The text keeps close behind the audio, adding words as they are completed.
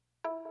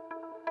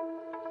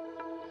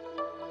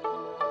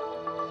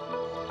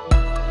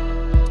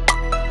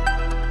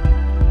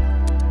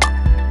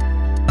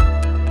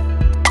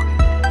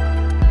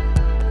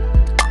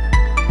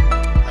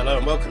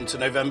to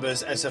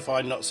November's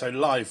SFI Not So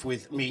Live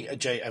with me,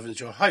 Jay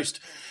Evans, your host.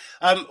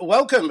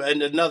 Welcome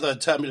in another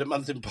turbulent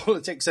month in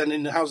politics and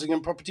in housing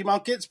and property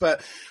markets,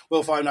 but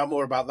we'll find out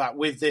more about that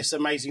with this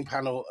amazing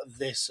panel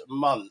this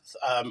month.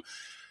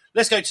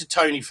 Let's go to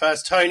Tony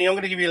first. Tony, I'm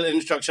going to give you a little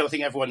introduction. I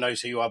think everyone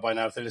knows who you are by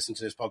now if they listen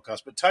to this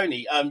podcast. But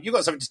Tony, you've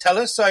got something to tell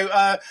us,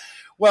 so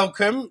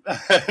welcome.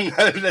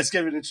 Let's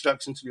give an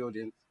introduction to the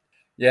audience.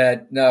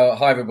 Yeah, no,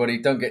 hi everybody.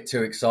 Don't get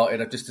too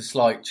excited. I've just a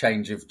slight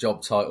change of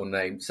job title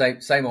name.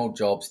 Same old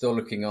job, still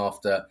looking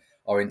after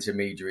our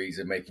intermediaries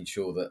and making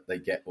sure that they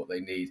get what they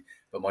need.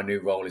 But my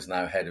new role is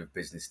now Head of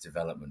Business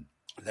Development.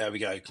 There we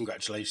go.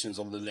 Congratulations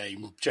on the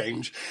name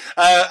change.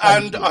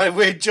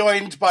 We're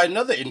joined by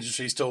another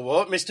industry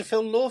stalwart, Mr.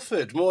 Phil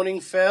Lawford. Morning,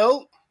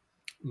 Phil.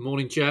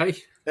 Morning, Jay.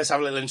 Let's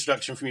have a little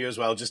introduction from you as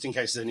well, just in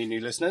case there's any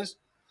new listeners.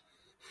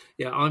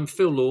 Yeah, I'm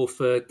Phil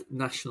Lawford,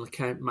 National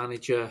Account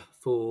Manager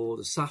for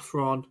the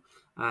Saffron,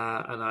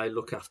 and I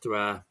look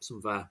after some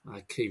of our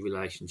key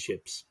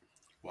relationships.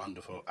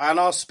 Wonderful. And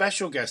our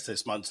special guest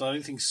this month, I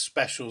don't think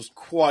special's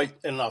quite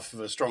enough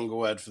of a stronger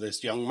word for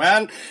this young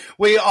man.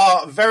 We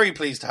are very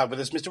pleased to have with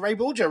us Mr. Ray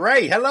Bulger.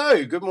 Ray,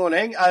 hello, good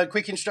morning.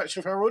 Quick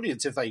introduction for our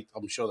audience,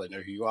 I'm sure they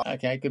know who you are.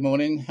 Okay, good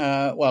morning.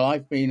 Well,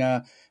 I've been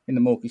in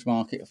the mortgage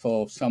market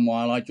for some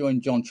while. I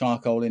joined John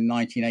Charcoal in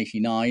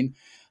 1989.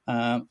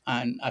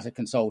 And as a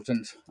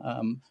consultant,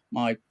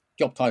 my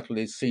job title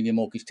is Senior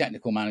Mortgage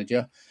Technical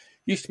Manager.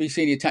 Used to be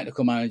Senior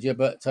Technical Manager,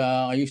 but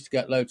I used to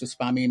get loads of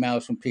spam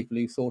emails from people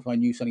who thought I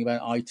knew something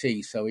about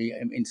IT, so he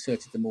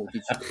inserted the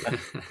mortgage.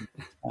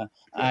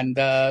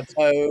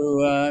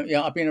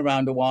 I've been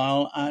around a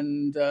while,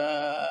 and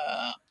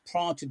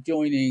prior to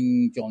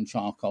joining John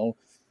Charcoal,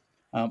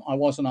 I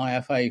was an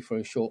IFA for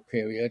a short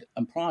period,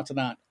 and prior to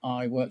that,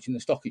 I worked in the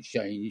stock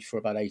exchange for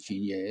about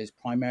 18 years,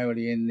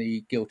 primarily in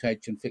the gilt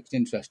edge and fixed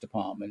interest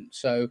department.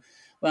 So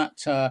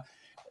that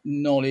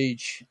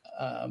knowledge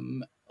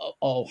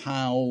of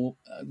how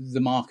the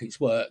markets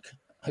work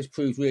has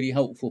proved really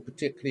helpful,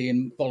 particularly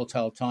in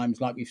volatile times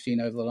like we've seen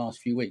over the last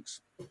few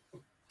weeks.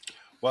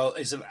 Well,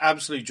 it's an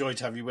absolute joy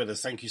to have you with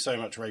us. Thank you so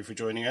much, Ray, for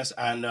joining us.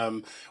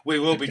 And we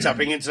will be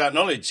tapping into that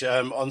knowledge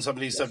on some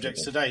of these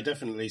subjects today,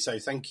 definitely. So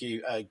thank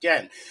you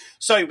again.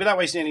 So without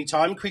wasting any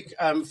time, quick,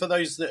 for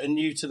those that are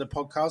new to the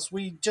podcast,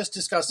 we just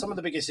discussed some of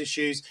the biggest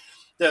issues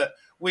that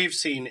we've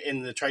seen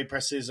in the trade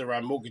presses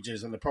around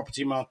mortgages and the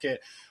property market.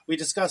 We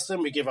discuss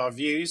them, we give our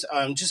views.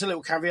 Just a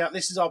little caveat,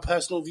 this is our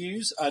personal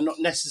views, not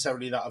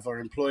necessarily that of our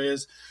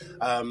employers.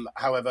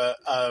 However,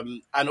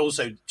 and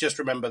also just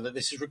remember that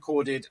this is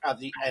recorded at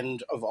the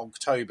end of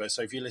October.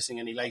 So if you're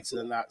listening any later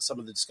than that, some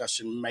of the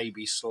discussion may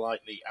be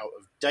slightly out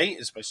of date,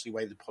 especially the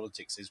way the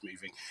politics is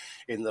moving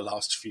in the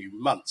last few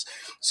months.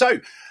 So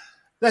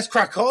let's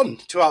crack on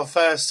to our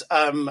first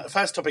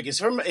topic. It's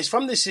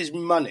from This Is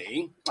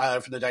Money,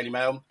 from the Daily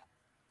Mail.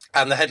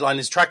 And the headline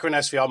is Tracker and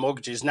SVR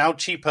mortgages now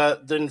cheaper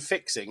than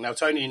fixing. Now,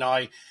 Tony and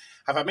I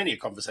have had many a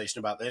conversation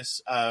about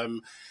this.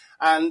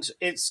 And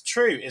it's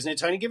true, isn't it,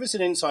 Tony? Give us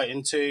an insight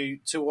into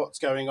what's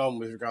going on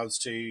with regards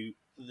to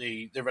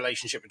the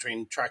relationship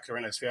between Tracker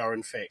and SVR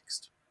and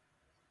fixed.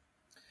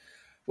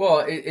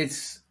 Well,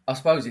 I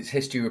suppose it's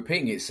history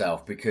repeating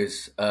itself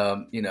because,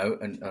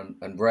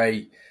 and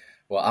Ray,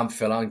 well, I'm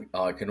Phil,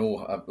 I can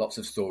all have lots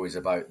of stories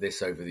about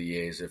this over the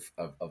years of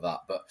that.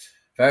 But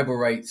variable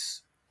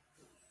rates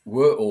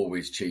were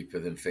always cheaper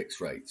than fixed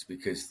rates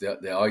because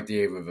the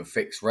idea of a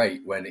fixed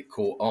rate when it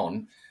caught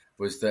on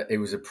was that it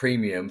was a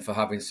premium for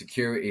having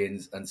security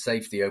and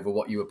safety over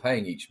what you were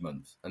paying each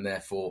month. And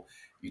therefore,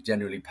 you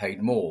generally paid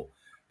more.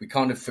 We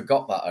kind of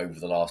forgot that over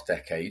the last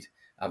decade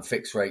and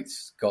fixed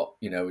rates got,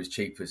 as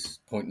cheap as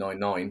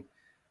 0.99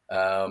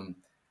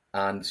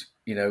 and,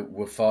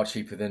 were far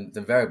cheaper than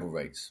variable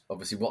rates.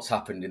 Obviously, what's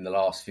happened in the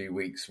last few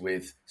weeks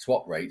with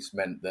swap rates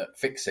meant that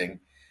fixing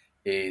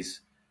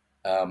is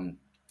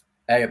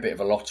A, bit of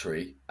a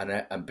lottery,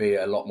 and B,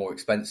 a lot more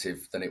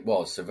expensive than it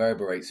was. So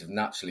variable rates have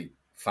naturally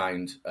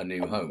found a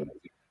new home.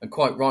 And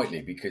quite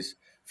rightly, because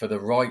for the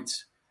right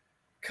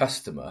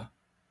customer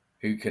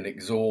who can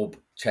absorb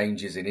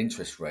changes in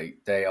interest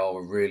rate, they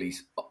are a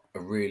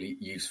really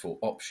useful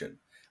option.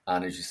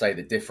 And as you say,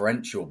 the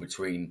differential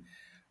between,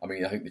 I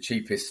think the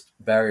cheapest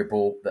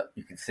variable that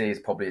you can see is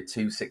probably a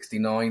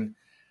 269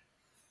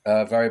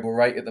 variable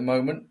rate at the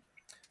moment,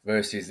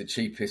 versus the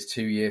cheapest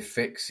 2-year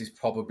fix is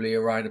probably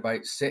around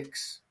about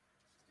 6.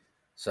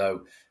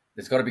 So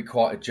there's got to be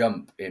quite a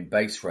jump in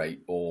base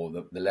rate or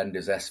the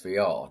lender's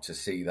SVR to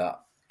see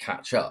that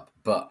catch up.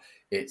 But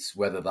it's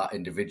whether that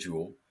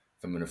individual,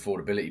 from an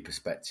affordability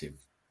perspective,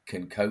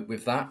 can cope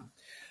with that.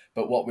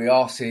 But what we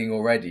are seeing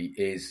already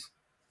is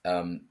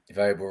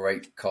variable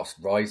rate cost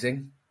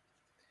rising.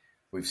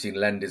 We've seen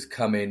lenders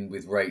come in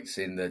with rates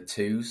in the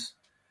 2s,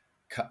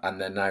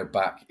 and they're now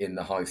back in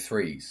the high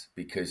 3s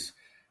because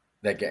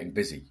they're getting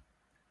busy.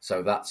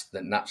 So that's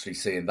naturally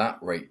seeing that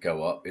rate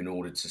go up in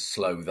order to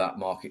slow that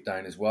market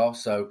down as well.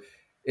 So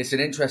it's an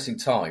interesting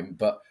time,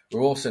 but we're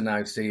also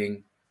now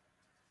seeing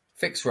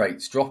fixed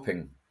rates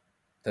dropping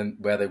than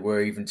where they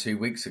were even 2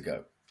 weeks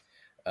ago.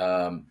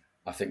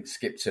 I think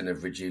Skipton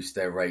have reduced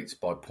their rates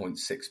by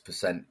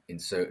 0.6% in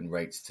certain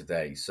rates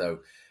today. So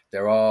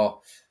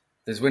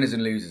there's winners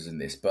and losers in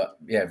this. But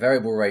yeah,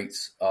 variable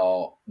rates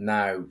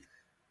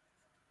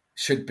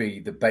should be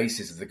the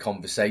basis of the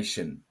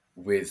conversation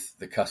with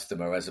the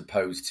customer, as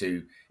opposed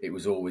to it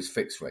was always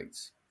fixed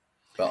rates.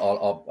 But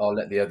I'll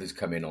let the others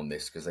come in on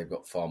this because they've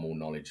got far more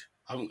knowledge.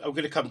 I'm going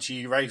to come to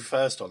you, Ray,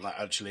 first on that,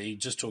 actually,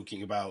 just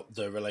talking about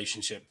the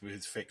relationship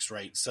with fixed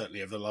rates,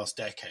 certainly over the last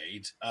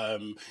decade.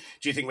 Do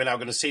you think we're now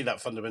going to see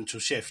that fundamental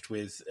shift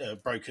with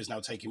brokers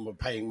now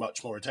paying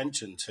much more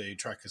attention to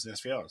trackers and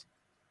SVRs?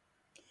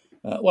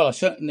 Well, I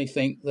certainly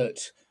think that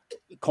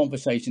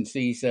conversations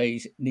these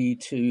days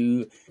need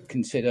to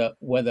consider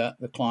whether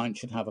the client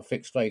should have a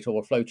fixed rate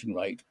or a floating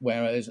rate,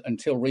 whereas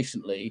until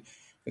recently,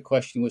 the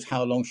question was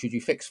how long should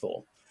you fix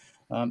for?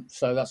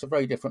 So that's a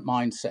very different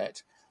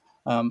mindset.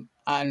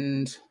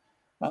 And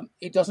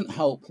it doesn't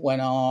help when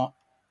our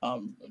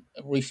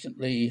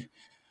recently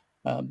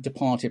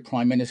departed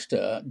Prime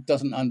Minister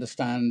doesn't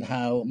understand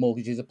how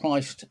mortgages are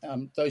priced.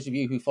 Those of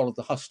you who followed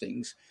the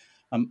hustings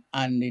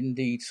and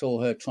indeed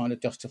saw her trying to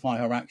justify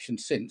her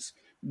actions since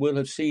will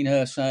have seen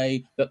her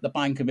say that the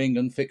Bank of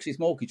England fixes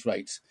mortgage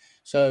rates.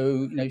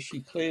 So,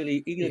 she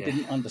clearly either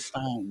didn't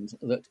understand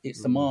that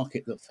it's the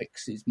market that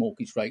fixes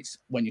mortgage rates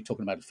when you're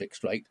talking about a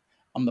fixed rate,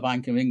 and the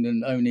Bank of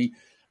England only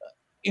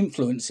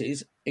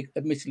influences,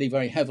 admittedly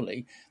very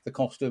heavily, the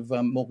cost of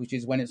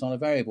mortgages when it's on a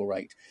variable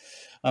rate.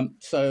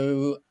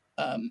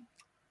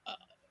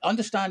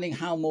 Understanding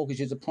how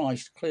mortgages are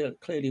priced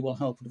clearly will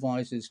help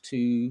advisors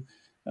to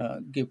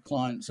give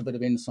clients a bit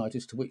of insight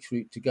as to which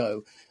route to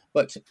go.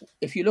 But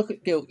if you look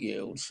at gilt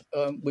yields,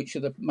 which are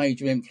the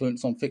major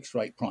influence on fixed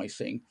rate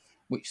pricing,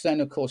 which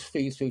then, of course,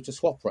 feeds through to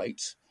swap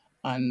rates,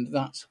 and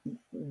that's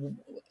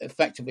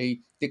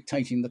effectively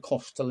dictating the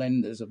cost to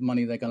lenders of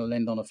money they're going to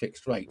lend on a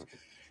fixed rate.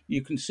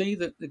 You can see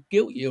that the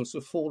gilt yields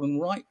have fallen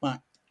right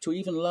back to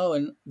even lower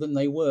than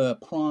they were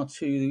prior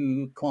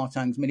to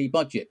Kwarteng's mini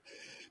budget.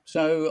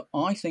 So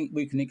I think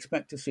we can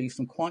expect to see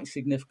some quite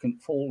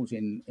significant falls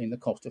in the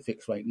cost of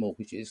fixed rate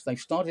mortgages. They've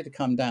started to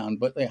come down,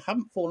 but they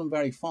haven't fallen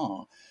very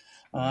far.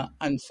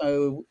 And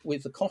so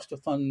with the cost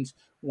of funds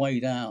way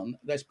down,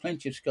 there's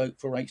plenty of scope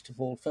for rates to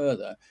fall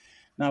further.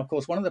 Now, of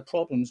course, one of the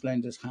problems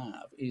lenders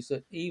have is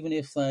that even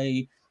if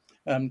they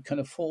can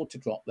afford to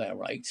drop their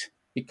rate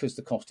because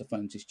the cost of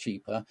funds is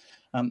cheaper,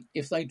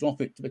 if they drop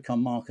it to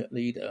become market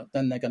leader,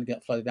 then they're going to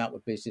get flooded out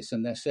with business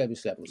and their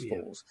service levels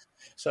falls.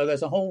 So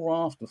there's a whole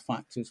raft of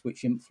factors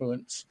which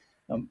influence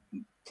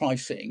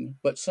pricing.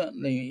 But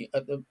certainly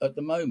at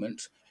the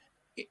moment,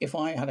 if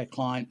I had a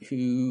client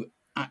who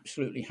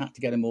absolutely had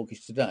to get a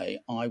mortgage today,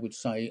 I would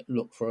say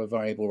look for a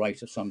variable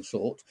rate of some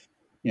sort.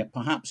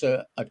 Perhaps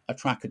a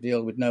tracker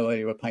deal with no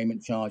early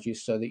repayment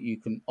charges so that you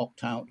can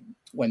opt out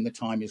when the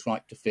time is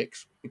right to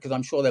fix, because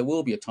I'm sure there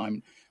will be a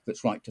time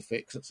that's right to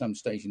fix at some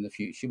stage in the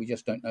future. We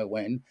just don't know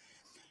when.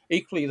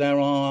 Equally, there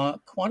are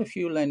quite a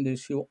few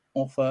lenders who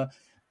offer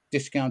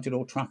discounted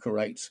or tracker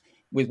rates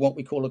with what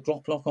we call a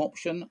drop lock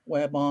option,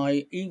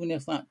 whereby even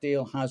if that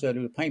deal has early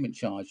repayment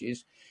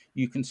charges,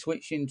 you can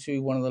switch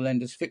into one of the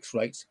lender's fixed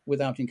rates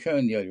without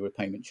incurring the early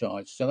repayment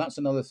charge. So that's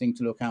another thing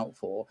to look out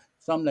for.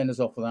 Some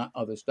lenders offer that,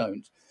 others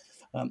don't.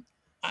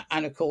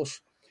 And of course,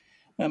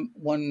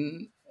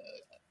 one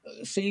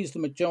sees the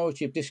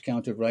majority of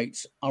discounted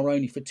rates are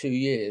only for 2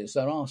 years.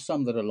 There are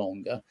some that are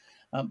longer,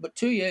 but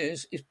 2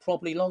 years is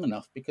probably long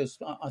enough, because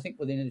I think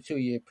within a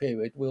 2-year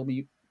period we'll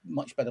be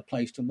much better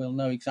placed and we'll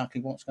know exactly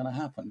what's going to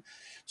happen.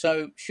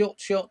 So short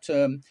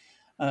term,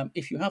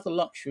 if you have the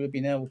luxury of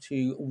being able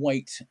to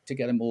wait to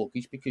get a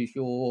mortgage because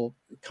your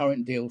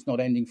current deal's not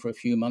ending for a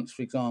few months,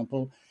 for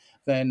example,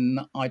 then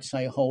I'd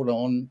say hold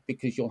on,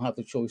 because you'll have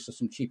the choice of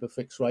some cheaper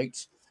fixed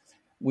rates.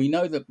 We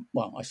know that,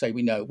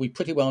 we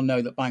pretty well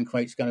know that bank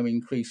rate's going to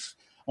increase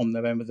on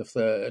November the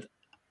 3rd.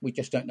 We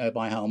just don't know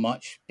by how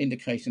much.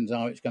 Indications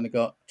are it's going to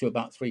go up to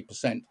about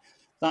 3%.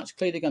 That's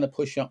clearly going to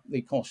push up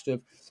the cost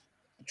of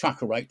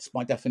tracker rates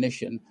by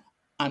definition,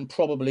 and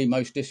probably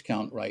most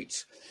discount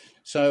rates.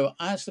 So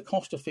as the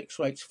cost of fixed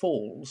rates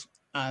falls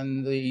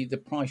and the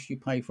price you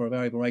pay for a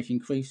variable rate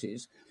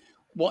increases,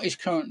 what is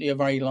currently a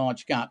very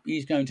large gap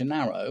is going to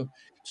narrow.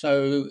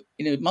 So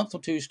in a month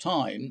or two's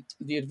time,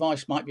 the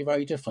advice might be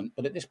very different.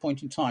 But at this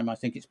point in time, I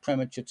think it's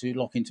premature to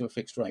lock into a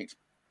fixed rate.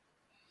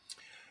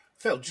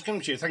 Phil, just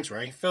coming to you. Thanks,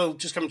 Ray. Phil,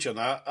 just coming to you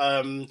on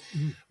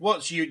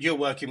that. You're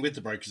working with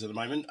the brokers at the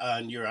moment,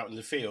 and you're out in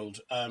the field.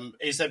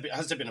 Has there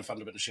been a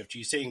fundamental shift? Are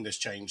you seeing this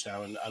change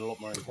now, and a lot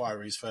more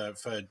inquiries for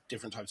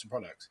different types of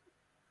products?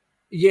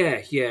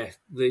 Yeah.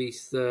 The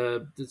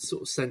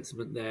sort of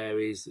sentiment there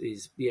is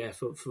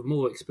for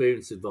more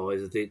experienced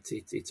advisors,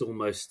 it's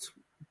almost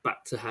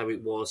back to how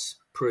it was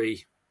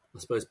pre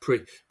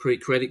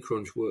credit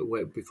crunch,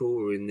 before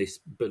we were in this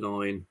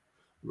benign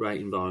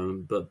rate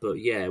environment. But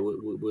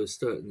we're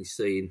certainly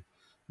seeing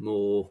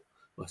more.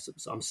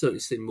 I'm certainly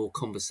seeing more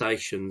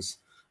conversations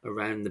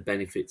around the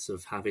benefits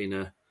of having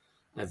a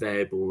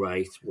variable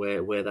rate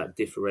where that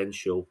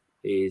differential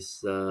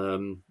is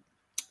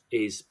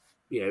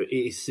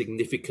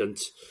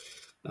significant.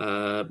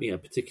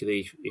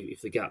 Particularly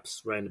if the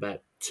gap's around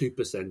about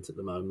 2% at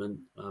the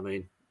moment. I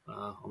mean,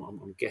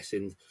 I'm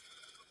guessing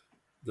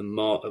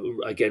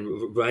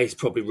again, Ray's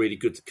probably really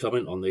good to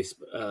comment on this.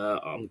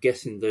 I'm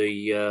guessing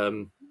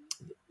the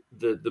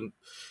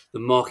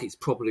market's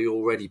probably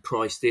already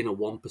priced in a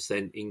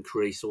 1%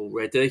 increase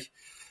already,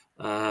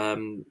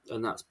 and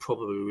that's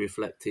probably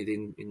reflected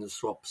in the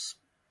swaps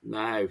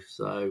now.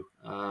 So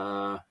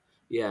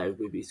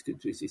it's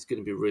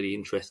going to be really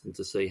interesting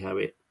to see how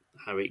it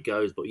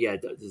goes. But yeah,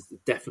 there's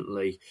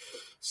definitely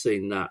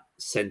seen that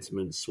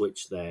sentiment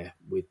switch there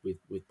with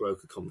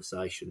broker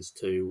conversations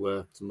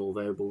to more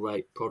variable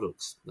rate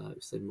products.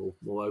 So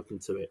more open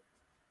to it.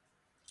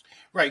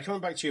 Right,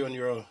 coming back to you on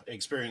your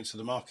experience of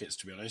the markets,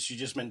 to be honest, you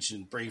just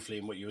mentioned briefly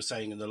in what you were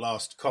saying in the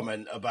last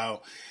comment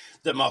about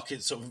the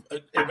markets sort of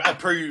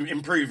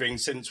improving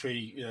since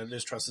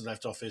Liz Truss has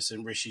left office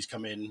and Rishi's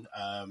come in,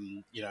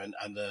 and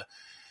the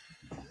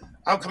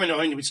outcome,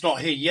 I mean, it's not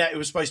here yet. It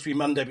was supposed to be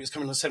Monday, but it's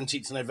coming on the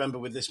 17th of November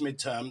with this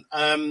midterm.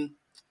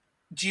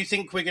 Do you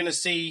think we're going to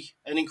see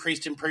an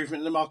increased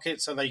improvement in the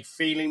markets? Are they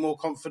feeling more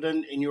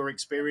confident in your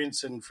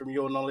experience and from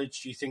your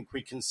knowledge? Do you think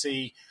we can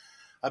see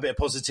a bit of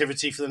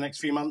positivity for the next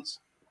few months?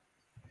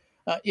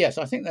 Yes,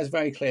 I think there's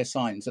very clear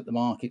signs that the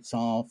markets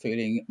are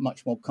feeling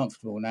much more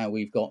comfortable now.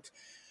 We've got,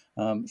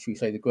 should we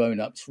say, the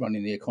grown-ups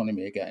running the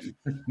economy again.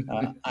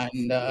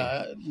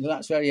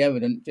 That's very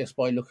evident just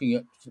by looking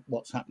at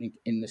what's happening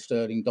in the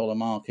sterling dollar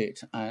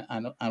market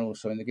and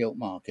also in the gilt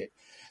market.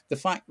 The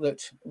fact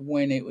that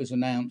when it was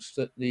announced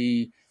that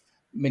the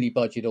mini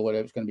budget, or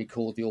whatever it's going to be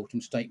called, the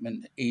autumn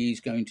statement, is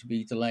going to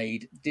be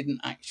delayed,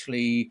 didn't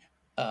actually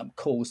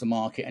cause the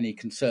market any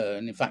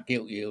concern. In fact,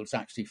 gilt yields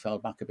actually fell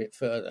back a bit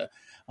further.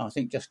 I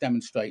think just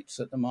demonstrates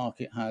that the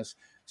market has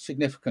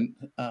significant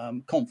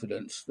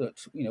confidence that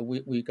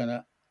we're going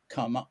to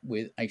come up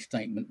with a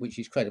statement which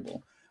is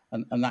credible,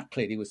 and that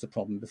clearly was the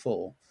problem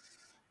before.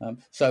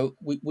 So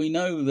we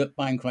know that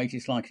bank rate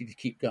is likely to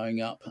keep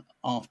going up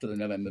after the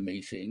November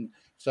meeting.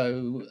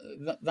 So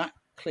that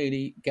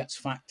clearly gets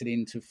factored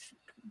into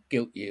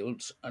gilt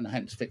yields and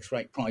hence fixed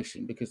rate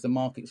pricing, because the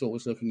market's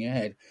always looking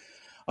ahead.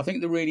 I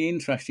think the really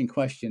interesting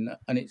question,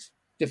 and it's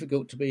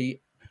difficult to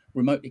be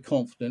remotely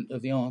confident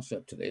of the answer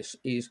to this,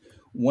 is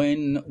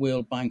when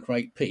will bank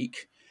rate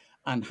peak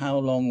and how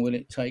long will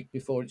it take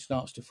before it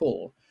starts to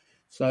fall?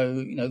 So,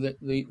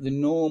 the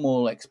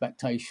normal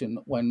expectation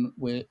when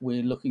we're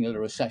looking at a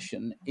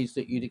recession is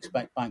that you'd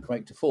expect bank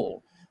rate to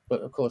fall.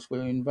 But of course,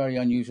 we're in very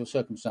unusual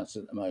circumstances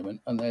at the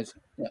moment, and there's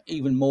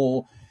even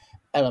more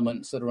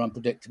elements that are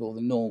unpredictable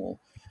than normal.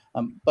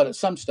 But at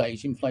some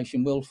stage,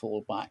 inflation will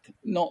fall back,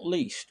 not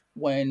least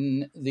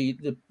when the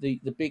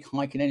big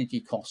hike in energy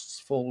costs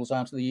falls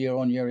out of the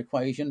year-on-year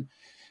equation.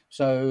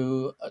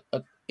 So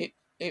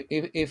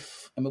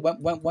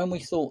when we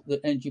thought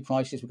that energy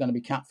prices were going to be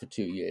capped for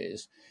 2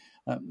 years,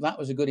 that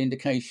was a good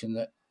indication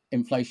that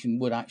inflation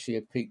would actually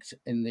have peaked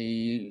in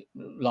the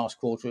last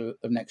quarter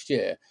of next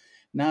year.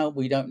 Now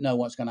we don't know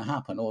what's going to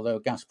happen, although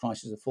gas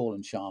prices have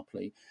fallen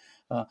sharply.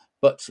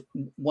 But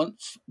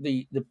once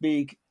the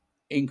big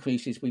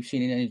increases we've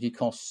seen in energy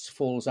costs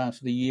falls out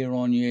of the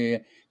year-on-year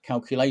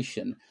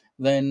calculation,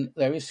 then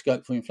there is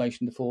scope for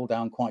inflation to fall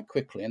down quite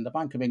quickly. And the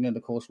Bank of England,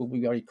 of course, will be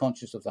very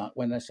conscious of that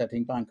when they're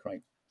setting bank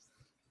rate.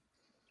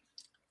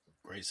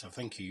 Great stuff.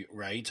 Thank you,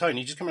 Ray.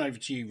 Tony, just coming over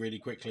to you really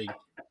quickly.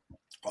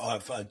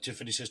 I've to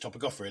finish this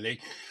topic off, really.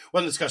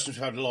 One of the discussions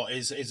we've had a lot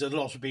is a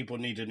lot of people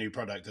need a new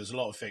product. There's a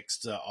lot of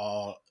fixed that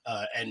are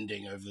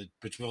ending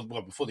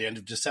before the end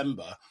of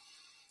December.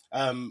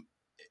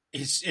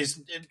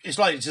 It's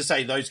likely to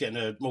say those getting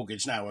a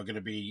mortgage now are going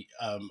to be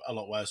a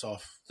lot worse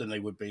off than they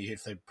would be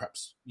if they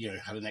perhaps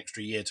had an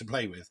extra year to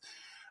play with.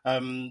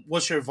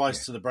 What's your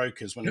advice to the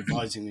brokers when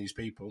advising these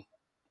people?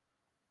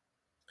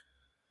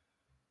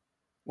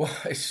 Well,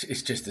 it's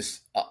just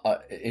this.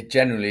 It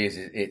generally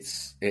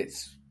is.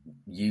 It's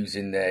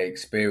using their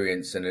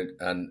experience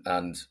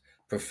and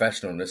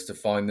professionalness to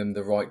find them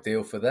the right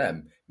deal for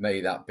them.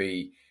 May that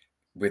be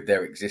with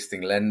their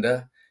existing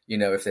lender.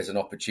 If there's an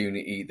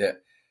opportunity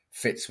that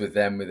fits with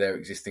them with their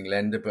existing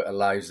lender, but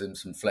allows them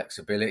some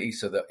flexibility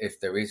so that if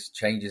there is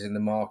changes in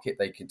the market,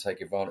 they can take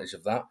advantage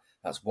of that.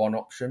 That's one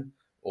option.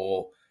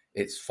 Or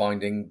it's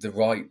finding the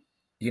right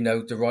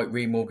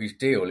remortgage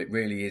deal. It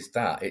really is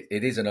that.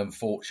 It is an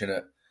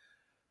unfortunate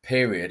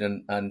period,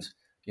 and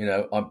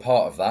I'm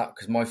part of that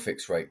because my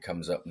fixed rate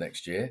comes up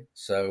next year.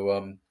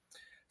 So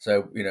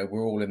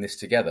we're all in this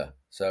together.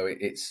 So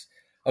it's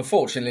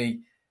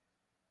unfortunately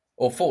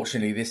or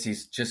fortunately, this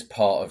is just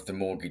part of the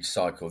mortgage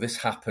cycle. This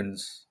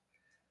happens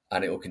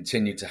and it will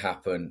continue to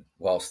happen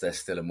whilst there's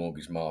still a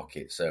mortgage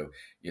market. So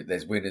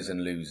there's winners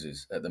and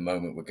losers. At the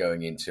moment, we're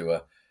going into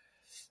a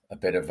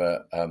bit of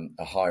a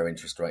higher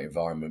interest rate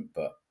environment,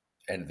 but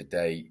end of the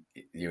day,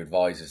 your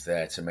advisor's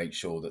there to make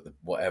sure that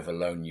whatever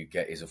loan you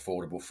get is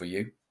affordable for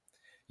you.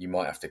 You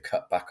might have to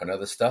cut back on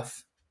other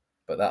stuff,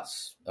 but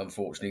that's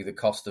unfortunately the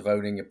cost of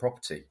owning your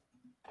property.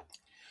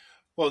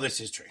 Well,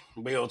 this is true.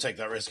 We all take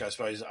that risk, I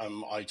suppose.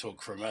 I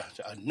talk from a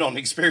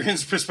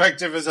non-experienced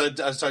perspective,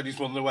 as Tony's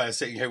more than aware,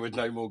 sitting here with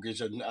no mortgage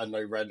and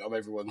no rent. I'm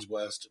everyone's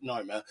worst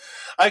nightmare.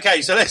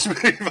 Okay, so let's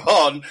move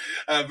on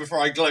before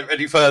I gloat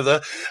any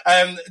further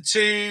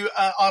to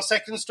our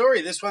second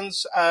story. This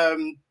one's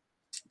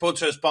brought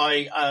to us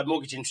by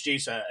Mortgage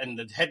Introducer, and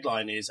the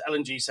headline is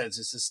L&G says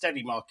it's a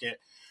steady market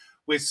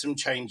with some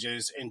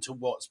changes into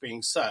what's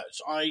being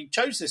searched. I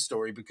chose this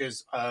story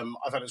because I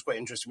found it's quite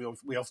interesting.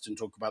 We often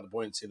talk about the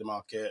buoyancy of the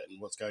market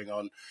and what's going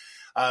on.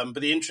 But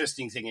the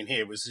interesting thing in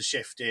here was the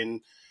shift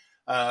in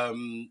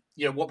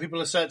what people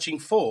are searching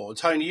for.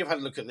 Tony, you've had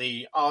a look at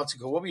the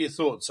article. What were your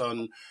thoughts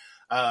on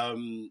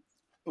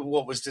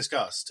what was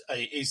discussed?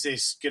 Is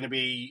this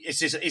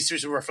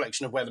a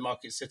reflection of where the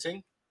market's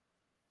sitting?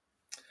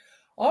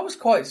 I'll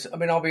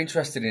be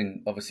interested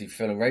in, obviously,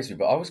 Phil and Ray's,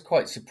 but I was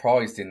quite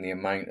surprised in the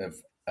amount of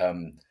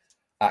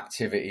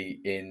activity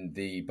in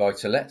the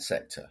buy-to-let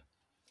sector,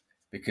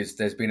 because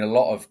there's been a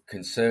lot of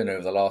concern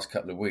over the last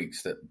couple of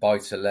weeks that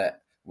buy-to-let,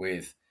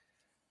 with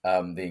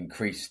the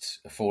increased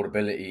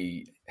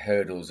affordability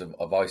hurdles of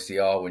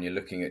ICR when you're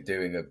looking at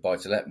doing a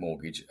buy-to-let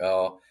mortgage,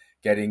 are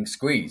getting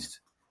squeezed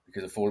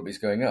because affordability is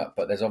going up.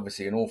 But there's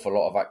obviously an awful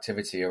lot of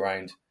activity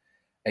around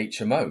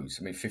HMOs.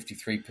 I mean,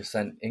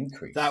 53%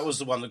 increase. That was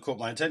the one that caught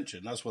my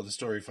attention. That's what the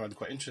story found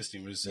quite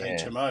interesting, was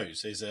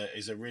HMOs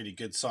is a really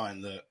good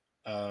sign that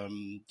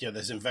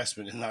there's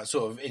investment in that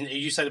sort of.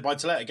 You said the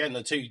buy-to-let again,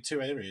 the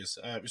two areas.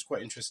 It was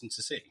quite interesting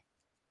to see.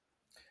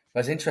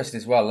 That's interesting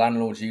as well.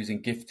 Landlords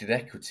using gifted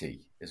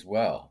equity as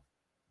well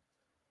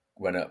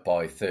went up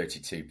by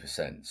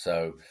 32%.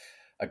 So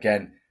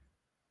again,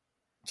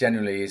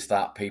 generally, is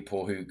that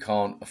people who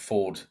can't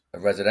afford a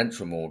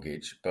residential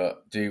mortgage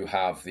but do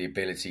have the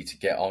ability to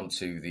get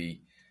onto the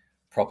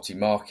property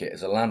market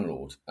as a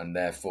landlord, and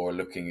therefore are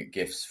looking at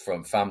gifts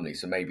from family.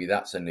 So maybe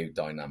that's a new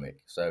dynamic.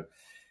 So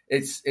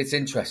it's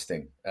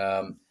interesting,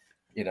 that,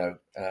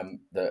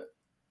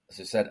 as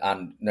I said,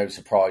 and no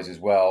surprise as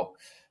well,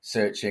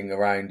 searching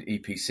around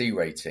EPC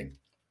rating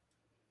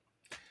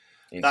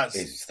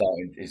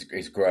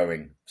is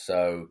growing.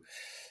 So,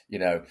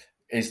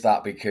 is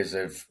that because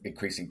of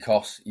increasing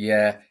costs?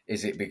 Yeah.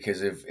 Is it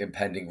because of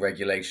impending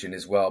regulation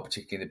as well,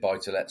 particularly in the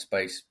buy-to-let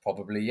space?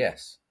 Probably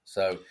yes.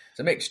 So it's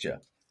a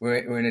mixture.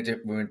 We're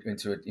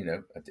into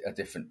a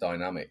different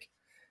dynamic,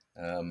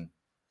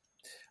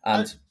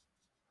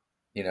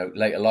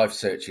 later life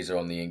searches are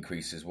on the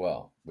increase as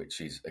well,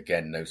 which is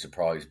again no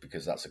surprise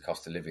because that's a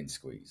cost of living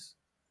squeeze.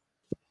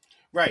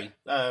 Ray,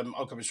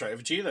 I'll come straight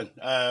over to you then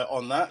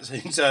on that.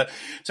 Since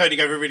Tony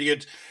gave a really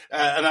good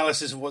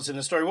analysis of what's in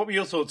the story. What were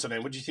your thoughts on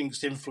it? What do you think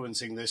is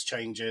influencing this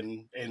change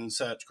in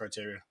search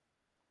criteria?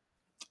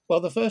 Well,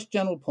 the first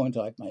general point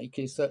I'd make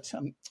is that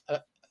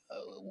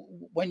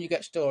when you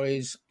get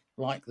stories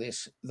like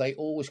this, they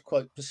always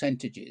quote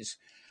percentages.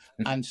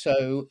 And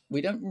so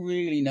we don't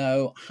really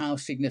know how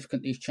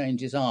significant these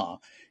changes are.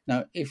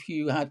 Now, if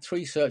you had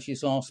 3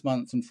 searches last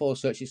month and 4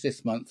 searches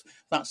this month,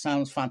 that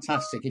sounds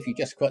fantastic if you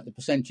just quote the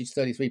percentage,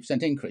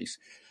 33% increase.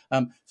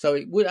 So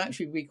it would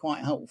actually be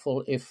quite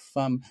helpful if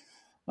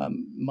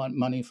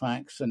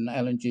Moneyfacts and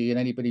L&G and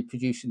anybody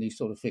producing these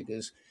sort of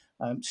figures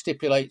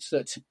stipulates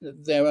that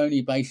they're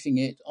only basing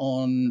it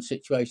on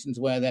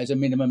situations where there's a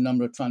minimum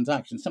number of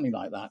transactions, something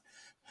like that.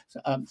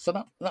 So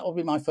that will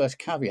be my first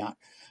caveat.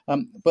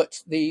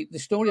 But the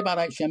story about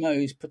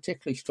HMOs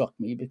particularly struck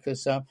me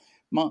because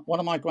one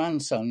of my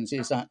grandsons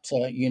is at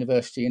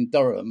university in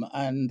Durham,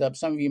 and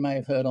some of you may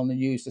have heard on the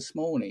news this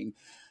morning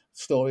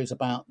stories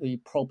about the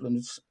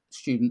problems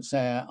students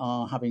there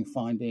are having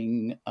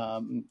finding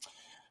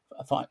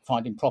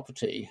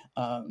property.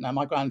 Now,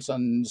 my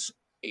grandson's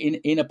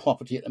in a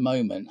property at the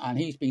moment, and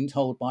he's been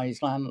told by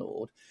his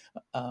landlord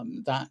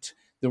that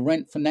the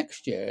rent for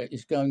next year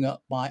is going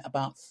up by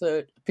about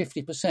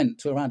 50%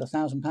 to around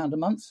 £1,000 a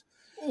month.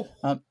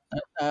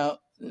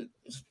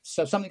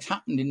 So something's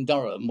happened in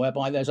Durham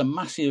whereby there's a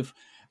massive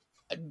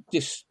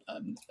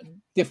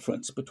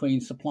difference between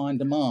supply and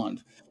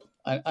demand.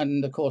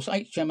 And of course,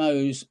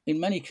 HMOs in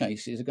many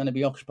cases are going to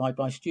be occupied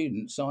by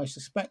students. So I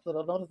suspect that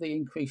a lot of the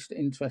increased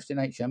interest in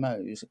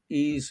HMOs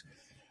is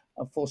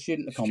for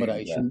student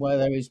accommodation, where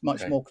there is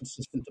much more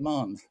consistent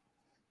demand.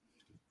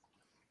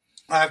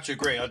 I have to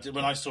agree.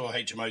 When I saw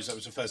HMOs, that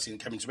was the first thing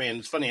that came to me. And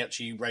it's funny,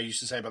 actually, Ray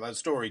used to say about that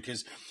story,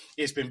 because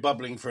it's been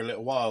bubbling for a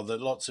little while that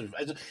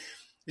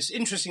it's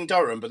interesting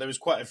Durham, but there was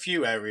quite a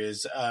few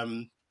areas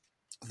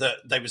that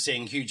they were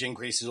seeing huge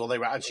increases, or they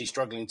were actually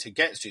struggling to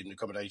get student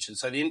accommodation.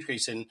 So the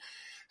increase in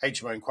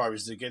HMO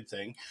inquiries is a good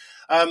thing.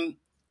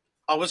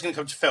 I was going to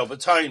come to Phil, but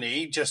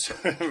Tony, just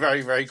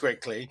very, very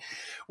quickly,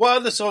 what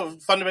other sort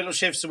of fundamental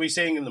shifts are we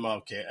seeing in the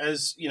market?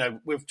 As you know,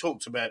 we've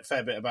talked a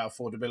fair bit about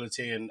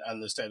affordability and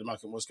the state of the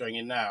market and what's going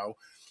in now.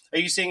 Are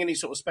you seeing any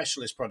sort of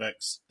specialist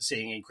products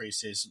seeing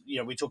increases?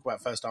 We talk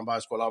about first-time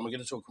buyers quite a lot, and we're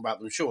going to talk about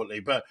them shortly,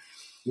 but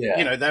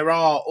there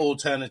are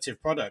alternative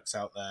products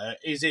out there.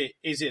 Is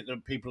it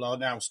that people are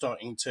now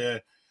starting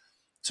to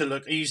to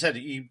look. You said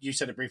it, you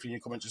said it briefly in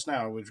your comment just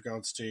now with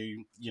regards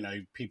to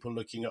people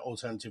looking at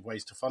alternative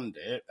ways to fund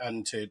it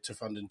and to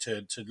fund and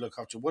to look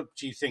after. What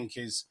do you think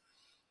is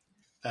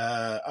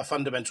a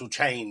fundamental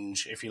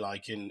change, if you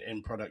like,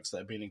 in products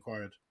that are being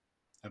inquired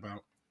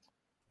about?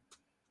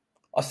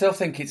 I still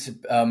think it's as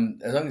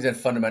long as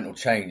there's fundamental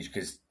change,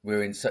 because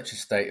we're in such a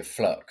state of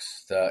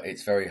flux that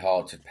it's very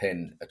hard to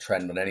pin a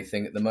trend on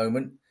anything at the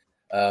moment.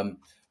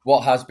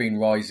 What has been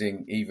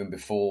rising even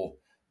before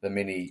the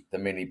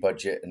mini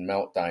budget and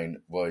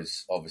meltdown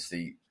was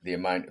obviously the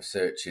amount of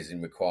searches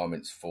and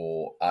requirements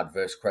for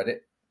adverse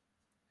credit,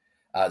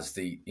 as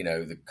the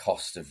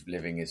cost of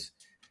living is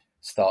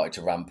started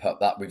to ramp up.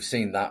 That we've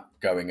seen that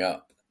going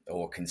up,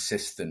 or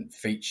consistent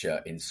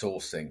feature in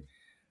sourcing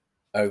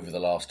over the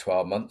last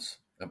 12 months,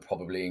 and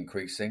probably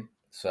increasing.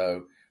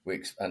 So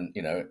there's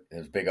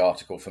a big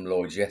article from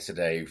Lloyd's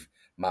yesterday who've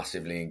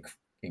massively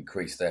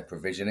increased their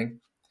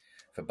provisioning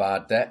for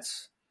bad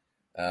debts.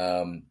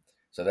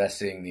 So they're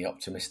seeing the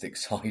optimistic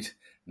side,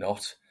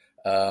 not.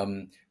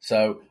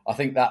 So I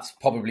think that's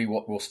probably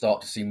what we'll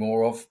start to see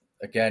more of.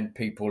 Again,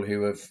 people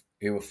who have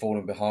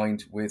fallen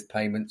behind with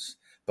payments,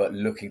 but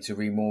looking to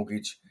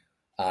remortgage,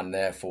 and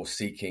therefore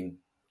seeking,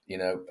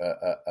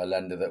 a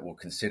lender that will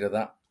consider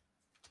that.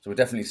 So we're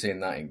definitely seeing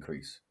that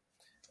increase.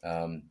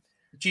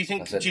 Do you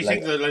think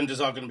the lenders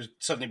are going to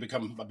suddenly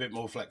become a bit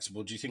more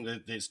flexible? Do you think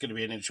that it's going to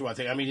be an issue?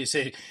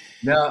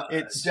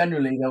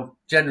 Generally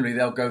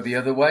they'll go the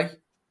other way.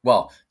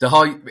 Well,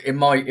 in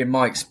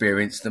my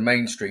experience, the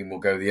mainstream will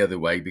go the other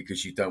way,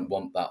 because you don't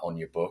want that on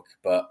your book.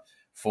 But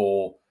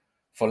for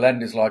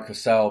lenders like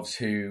ourselves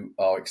who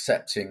are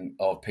accepting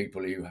of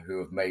people who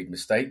have made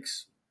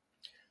mistakes,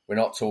 we're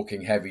not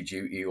talking heavy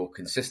duty or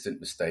consistent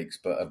mistakes,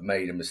 but have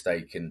made a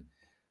mistake and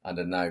are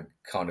now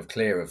kind of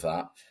clear of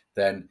that,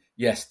 then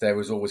yes, there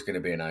was always going to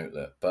be an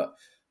outlet. But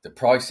the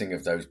pricing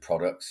of those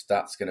products,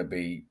 that's going to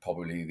be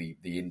probably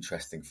the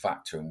interesting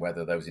factor, in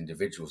whether those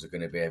individuals are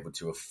going to be able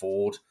to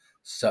afford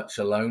such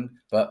a loan.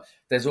 But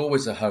there's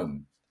always a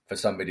home for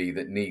somebody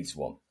that needs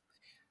one.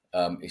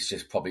 It's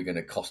just probably going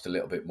to cost a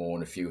little bit more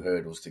and a few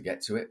hurdles to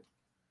get to it.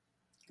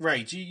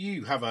 Ray, do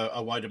you have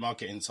a wider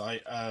market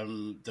insight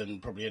than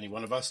probably any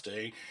one of us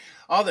do?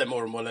 Are there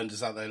more and more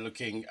lenders out there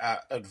looking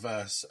at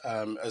adverse?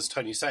 As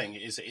Tony's saying,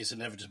 it is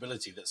an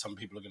inevitability that some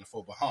people are going to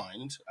fall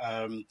behind.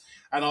 And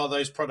are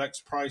those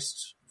products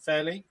priced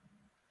fairly?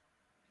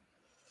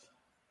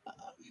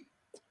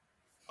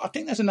 I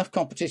think there's enough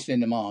competition in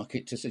the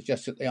market to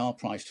suggest that they are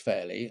priced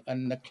fairly,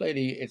 and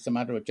clearly it's a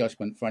matter of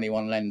judgment for any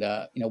one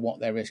lender,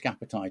 what their risk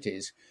appetite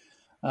is.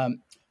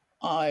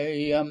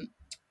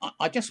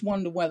 I just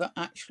wonder whether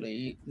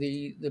actually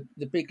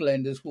the big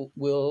lenders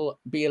will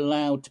be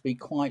allowed to be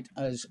quite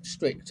as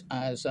strict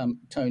as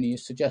Tony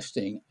is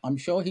suggesting. I'm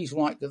sure he's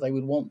right that they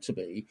would want to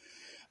be,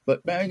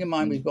 but bearing in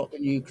mind we've got the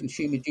new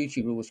consumer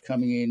duty rules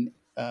coming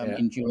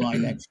in July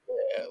next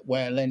year,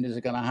 where lenders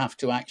are going to have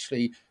to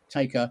actually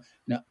take a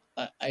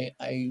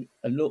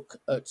look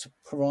at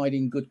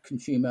providing good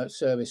consumer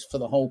service for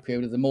the whole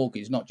period of the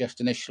mortgage, not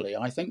just initially.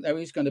 I think there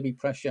is going to be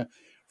pressure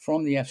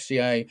from the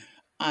FCA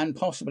and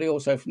possibly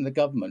also from the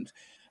government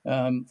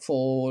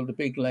for the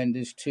big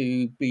lenders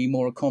to be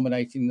more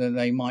accommodating than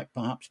they might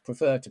perhaps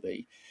prefer to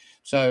be.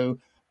 So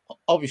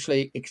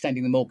obviously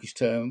extending the mortgage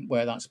term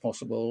where that's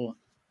possible,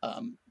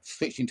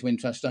 switching to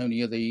interest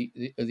only are the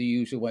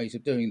usual ways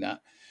of doing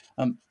that.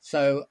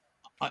 So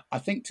I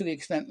think to the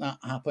extent that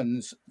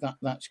happens,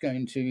 that's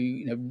going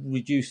to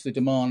reduce the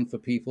demand for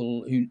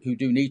people who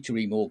do need to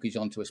remortgage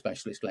onto a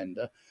specialist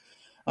lender.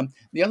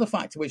 The other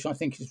factor which I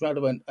think is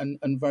relevant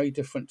and very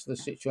different to the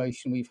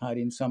situation we've had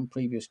in some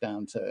previous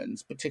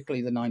downturns,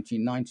 particularly the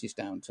 1990s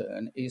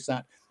downturn, is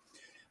that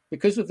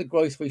because of the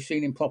growth we've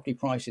seen in property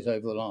prices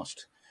over the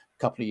last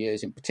couple of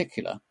years in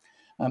particular,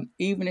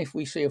 even if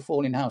we see a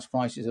fall in house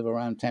prices of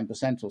around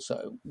 10% or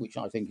so, which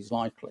I think is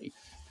likely,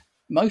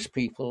 most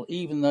people,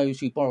 even those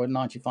who borrowed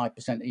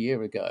 95% a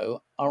year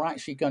ago, are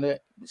actually going to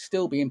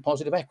still be in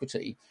positive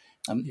equity.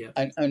 And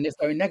if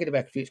they're in negative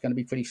equity, it's going to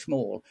be pretty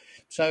small.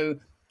 So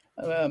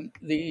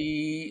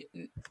the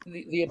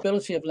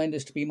ability of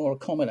lenders to be more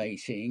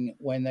accommodating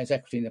when there's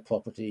equity in the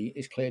property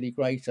is clearly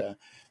greater.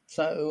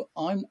 So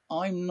I'm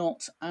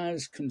not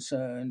as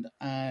concerned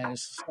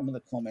as some of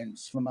the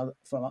comments from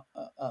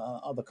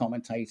other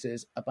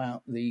commentators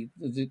about the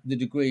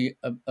degree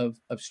of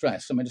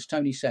stress. I mean, as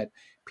Tony said,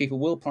 people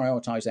will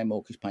prioritise their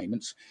mortgage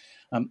payments.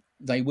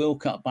 They will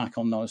cut back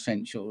on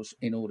non-essentials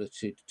in order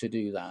to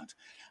do that.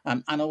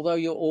 And although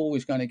you're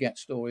always going to get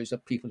stories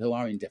of people who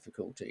are in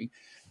difficulty,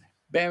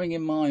 bearing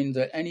in mind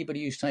that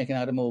anybody who's taken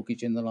out a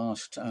mortgage in the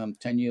last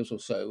 10 years or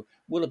so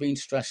will have been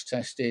stress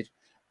tested,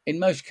 in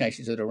most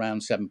cases at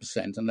around 7%,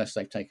 unless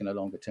they've taken a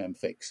longer term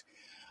fix.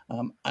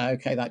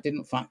 Okay, that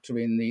didn't factor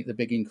in the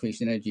big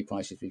increase in energy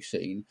prices we've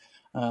seen.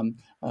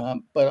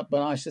 But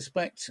I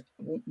suspect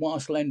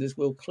whilst lenders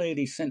will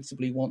clearly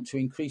sensibly want to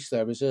increase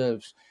their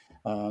reserves,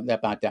 their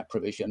bad debt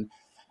provision,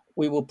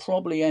 we will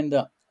probably end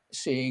up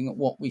seeing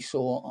what we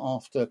saw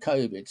after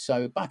COVID.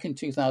 So back in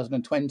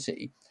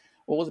 2020,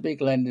 all the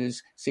big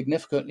lenders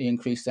significantly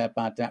increased their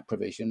bad debt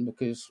provision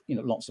because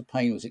lots of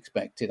pain was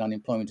expected,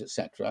 unemployment,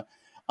 etc.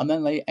 And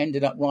then they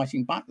ended up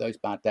writing back those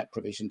bad debt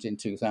provisions in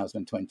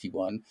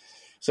 2021.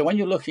 So when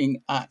you're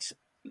looking at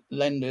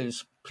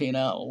lenders'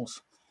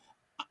 P&Ls,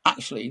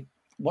 actually,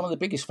 one of the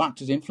biggest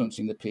factors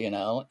influencing the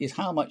P&L is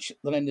how much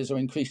the lenders are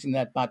increasing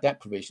their bad debt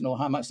provision or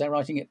how much they're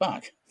writing it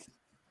back.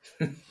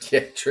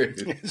 Yeah, true.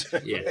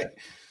 Yeah.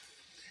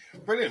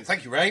 Brilliant.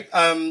 Thank you, Ray.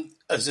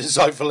 As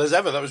insightful as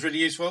ever. That was really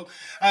useful.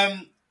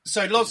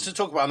 So lots to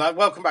talk about on that.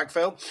 Welcome back,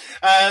 Phil.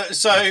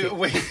 So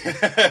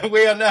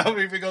we are now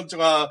moving on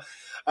to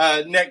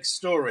our next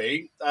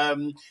story.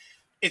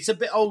 It's a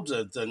bit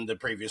older than the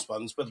previous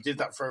ones, but I did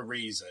that for a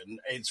reason.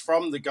 It's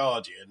from The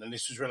Guardian, and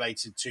this was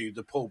related to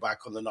the pullback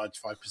on the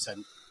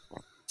 95%.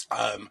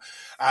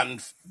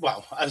 And,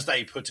 well, as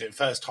they put it,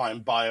 first-time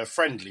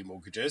buyer-friendly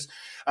mortgages,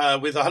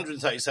 with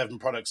 137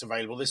 products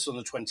available. This is on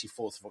the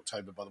 24th of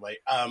October, by the way,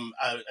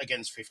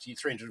 against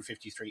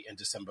 353 in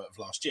December of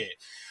last year.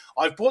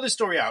 I've brought this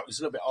story out. It's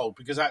a little bit old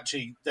because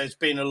actually there's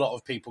been a lot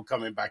of people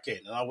coming back in,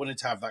 and I wanted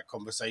to have that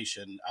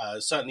conversation,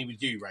 certainly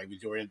with you, Ray,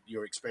 with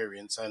your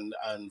experience and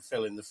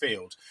Phil in the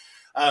field.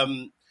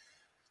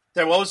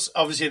 There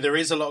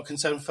is a lot of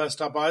concern for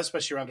first-time buyers,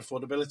 especially around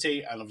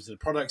affordability, and obviously the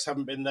products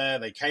haven't been there.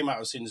 They came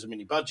out as soon as the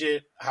mini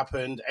budget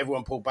happened.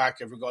 Everyone pulled back.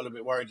 Everyone got a little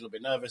bit worried, a little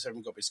bit nervous.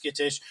 Everyone got a bit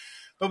skittish.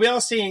 But we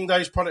are seeing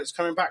those products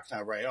coming back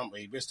now, Ray, aren't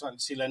we? We're starting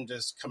to see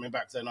lenders coming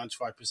back to their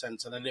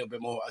 95% and a little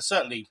bit more,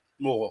 certainly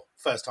more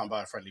first-time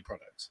buyer-friendly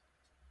products.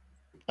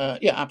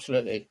 Yeah,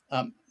 absolutely.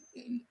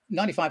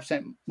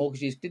 95%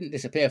 mortgages didn't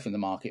disappear from the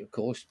market, of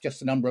course. Just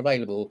the number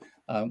available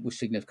was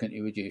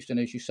significantly reduced. And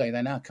as you say,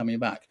 they're now coming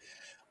back.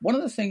 One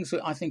of the things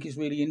that I think is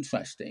really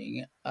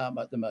interesting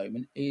at the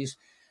moment is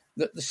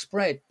that the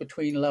spread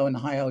between low and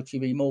high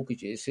LTV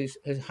mortgages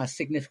has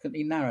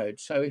significantly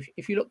narrowed. So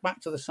if you look back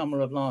to the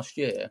summer of last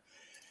year,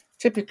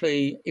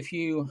 typically if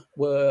you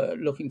were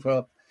looking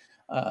for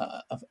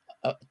a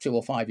 2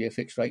 or 5 year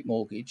fixed rate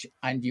mortgage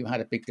and you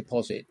had a big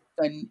deposit,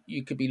 then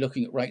you could be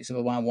looking at rates of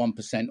around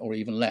 1% or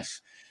even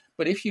less.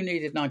 But if you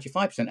needed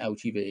 95%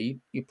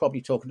 LTV, you're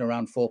probably talking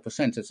around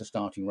 4% as a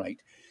starting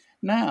rate.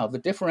 Now, the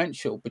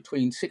differential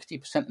between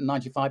 60% and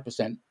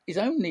 95% is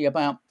only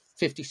about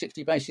 50,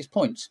 60 basis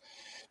points.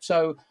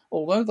 So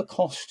although the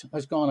cost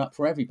has gone up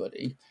for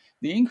everybody,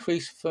 the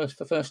increase for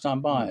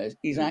first-time buyers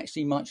is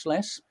actually much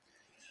less.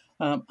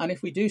 And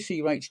if we do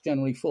see rates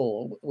generally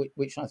fall,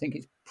 which I think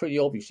is pretty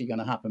obviously going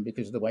to happen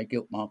because of the way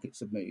gilt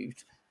markets have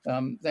moved,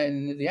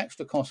 then the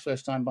extra cost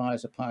first-time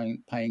buyers are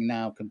paying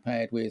now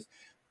compared with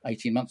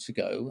 18 months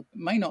ago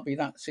may not be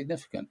that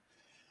significant.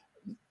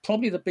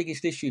 Probably the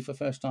biggest issue for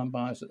first-time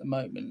buyers at the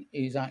moment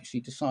is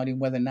actually deciding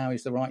whether now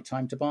is the right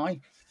time to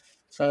buy.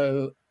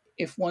 So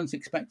if one's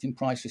expecting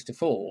prices to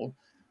fall,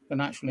 the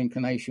natural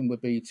inclination would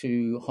be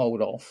to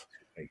hold off.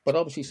 But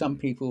obviously some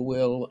people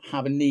will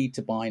have a need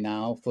to buy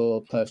now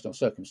for personal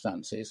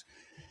circumstances.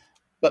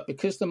 But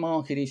because the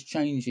market is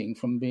changing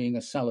from being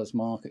a seller's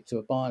market to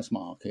a buyer's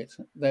market,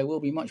 there will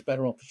be much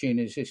better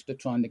opportunities to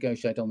try and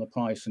negotiate on the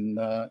price and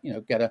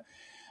get a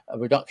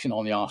reduction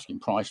on the asking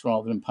price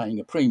rather than paying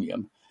a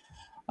premium.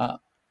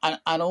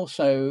 And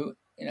also,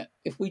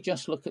 if we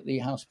just look at the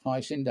house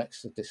price index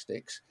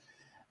statistics,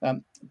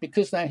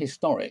 because they're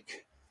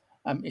historic,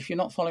 if you're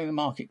not following the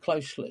market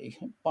closely,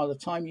 by the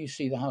time you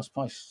see the house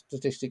price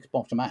statistics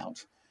bottom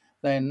out,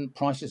 then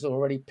prices are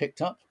already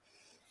picked up.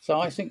 So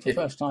I think for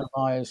first-time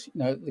buyers,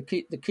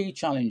 the key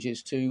challenge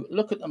is to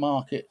look at the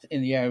market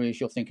in the areas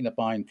you're thinking of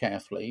buying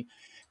carefully,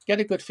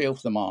 get a good feel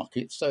for the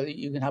market so that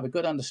you can have a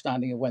good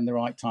understanding of when the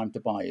right time to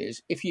buy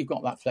is, if you've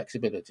got that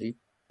flexibility,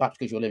 perhaps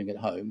because you're living at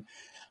home.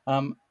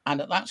 And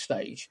at that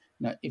stage,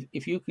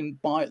 if you can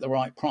buy at the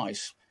right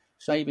price,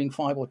 saving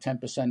 5 or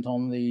 10%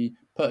 on the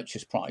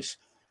purchase price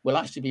will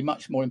actually be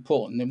much more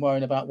important than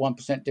worrying about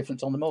 1%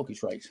 difference on the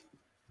mortgage rate.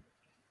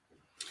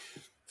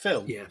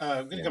 Phil,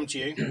 I'm going to come to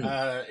you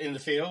in the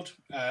field.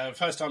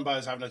 First-time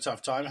buyers having a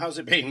tough time. How's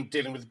it been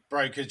dealing with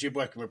brokers? You're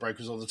working with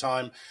brokers all the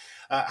time.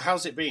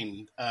 How's it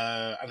been,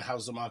 and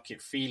how's the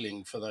market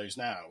feeling for those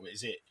now?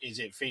 Is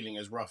it feeling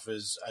as rough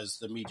as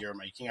the media are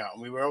making out?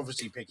 And we were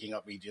obviously picking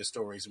up media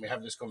stories, and we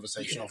have this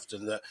conversation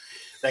often that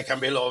there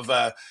can be a lot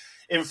of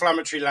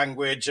inflammatory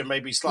language and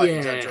maybe slight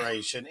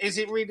exaggeration. Is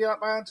it really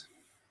that bad?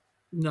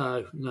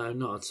 No,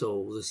 not at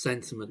all. The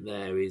sentiment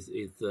there is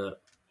that,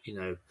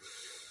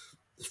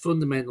 the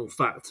fundamental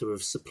factor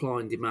of supply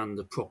and demand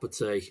of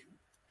property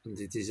and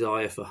the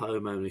desire for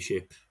home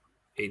ownership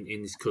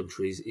in this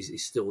country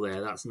is still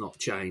there. That's not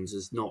changed.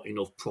 There's not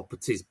enough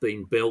properties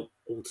being built.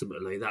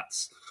 Ultimately,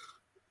 that's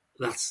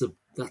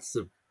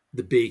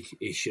the big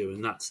issue,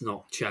 and that's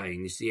not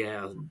changed.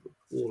 Yeah,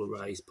 all of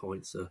Ray's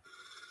points are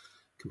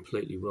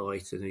completely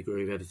right, and I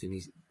agree with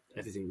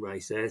everything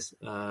Ray says.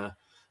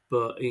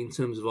 But in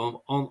terms of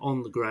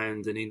on the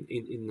ground and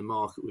in the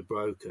market with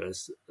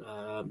brokers,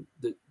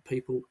 that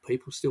people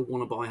still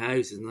want to buy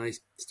houses and they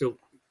still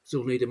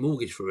need a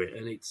mortgage for it,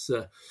 and it's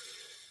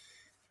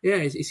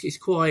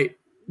quite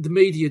the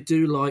media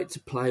do like to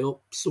play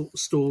up sort of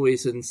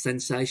stories and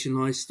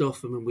sensationalise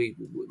stuff. I mean,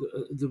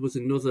 there was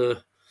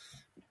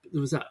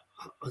that,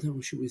 I don't know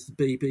if it was the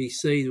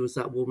BBC, there was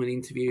that woman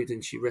interviewed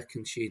and she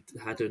reckoned she'd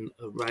had a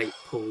rate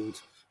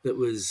pulled that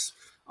was,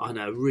 I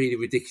know, really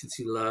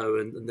ridiculously low,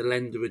 and the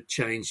lender had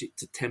changed it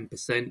to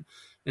 10%.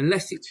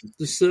 Unless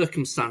the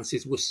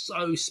circumstances were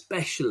so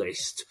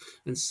specialist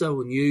and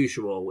so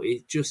unusual,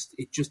 it just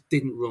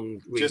didn't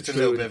run. Just a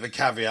little bit of a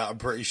caveat. I'm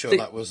pretty sure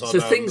that was on. So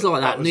things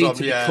like that need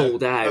to be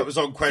called out. That was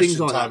on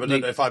Question Time. I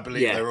don't know if I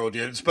believe their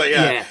audience, but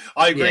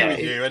I agree with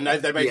you. And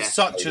they made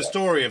such a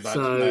story of that,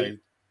 didn't they?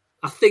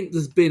 I think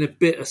there's been a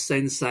bit of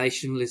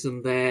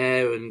sensationalism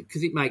there, and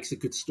because it makes a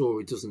good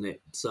story, doesn't it?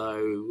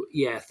 So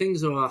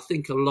things are, I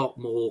think, a lot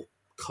more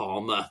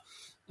calmer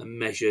and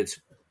measured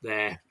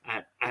there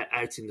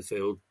out in the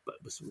field, but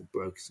with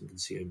brokers and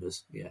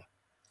consumers. Yeah.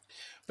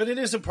 But it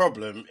is a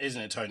problem,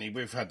 isn't it, Tony?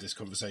 We've had this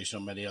conversation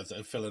on many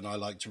other. Phil and I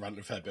like to rant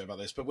a fair bit about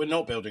this, but we're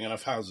not building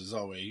enough houses,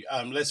 are we?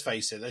 Let's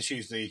face it. Let's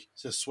use the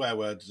swear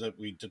word that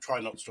we try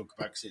not to talk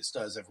about because it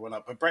stirs everyone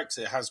up. But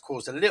Brexit has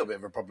caused a little bit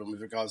of a problem with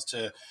regards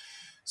to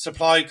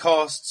supply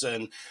costs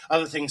and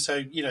other things.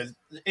 So,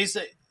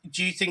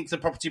 do you think the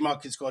property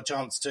market's got a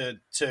chance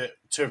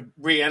to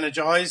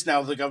re-energise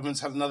now the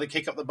government's had another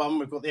kick up the bum?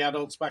 We've got the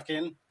adults back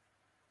in.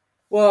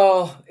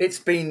 Well, it's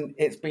been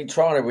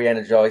trying to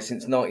re-energise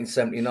since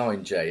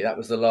 1979, Jay. That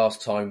was the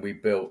last time we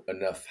built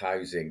enough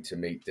housing to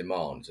meet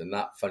demands, and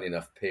that, funny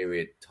enough,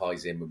 period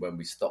ties in with when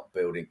we stopped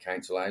building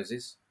council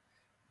houses,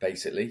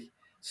 basically.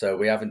 So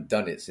we haven't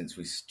done it since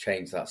we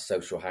changed that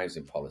social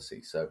housing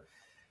policy. So,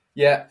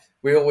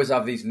 we always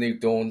have these new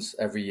dawns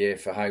every year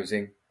for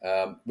housing.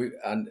 I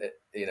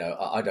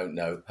don't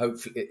know.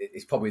 Hopefully,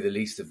 it's probably the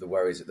least of the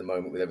worries at the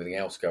moment with everything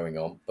else going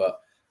on. But,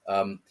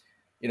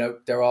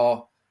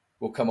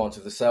 we'll come on to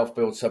the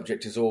self-build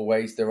subject as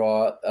always. There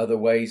are other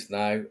ways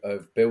now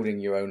of building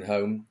your own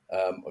home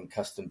on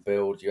custom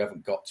build. You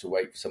haven't got to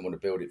wait for someone to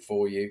build it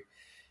for you.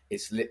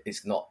 It's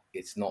not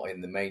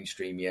in the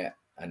mainstream yet,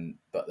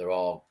 but there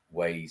are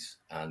ways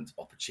and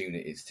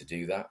opportunities to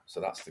do that.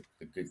 So that's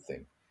the good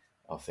thing,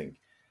 I think.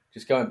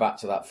 Just going back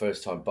to that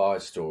first-time buyer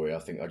story, I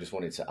think I just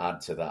wanted to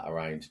add to that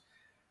around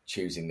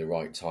choosing the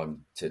right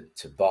time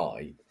to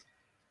buy.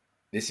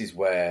 This is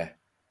where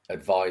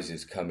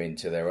advisors come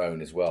into their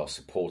own as well,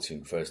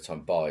 supporting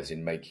first-time buyers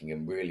in making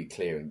them really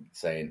clear and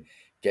saying,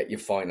 get your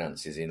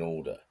finances in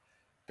order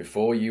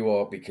before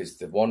because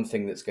the one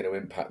thing that's going to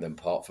impact them,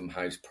 apart from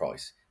house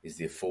price, is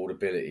the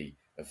affordability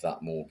of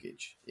that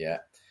mortgage. Yeah.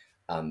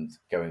 And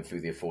going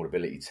through the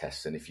affordability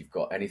tests. And if you've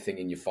got anything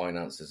in your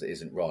finances that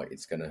isn't right,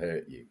 it's going to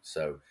hurt you.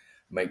 So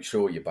make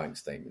sure your bank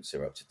statements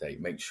are up to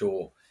date. Make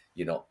sure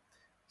you're not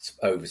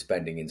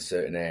overspending in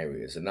certain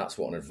areas. And that's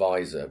what an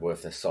advisor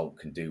worth their salt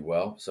can do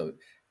well. So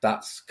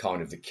that's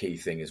kind of the key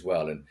thing as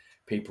well. And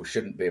people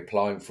shouldn't be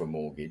applying for a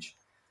mortgage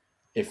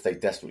if they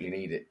desperately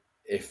need it,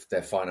 if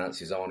their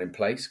finances aren't in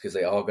place, because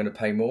they are going to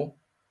pay more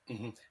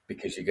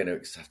because you're going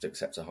to have to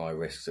accept a high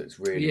risk. So it's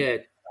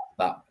really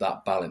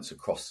that balance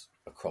across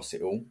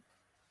it all.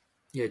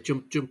 Yeah,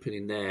 jumping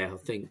in there, I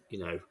think,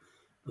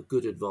 a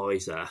good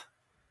advisor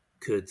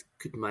could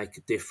make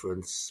a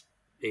difference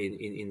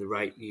in the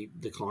rate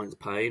the client's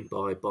paying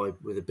by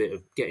with a bit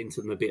of getting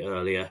to them a bit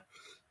earlier,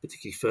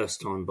 particularly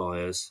first-time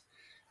buyers,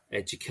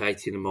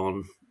 educating them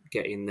on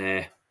getting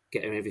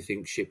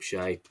everything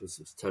ship-shape, as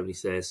Tony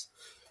says,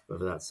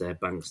 whether that's their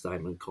bank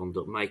statement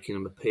conduct, making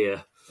them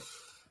appear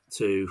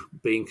to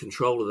be in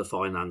control of the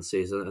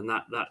finances, and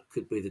that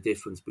could be the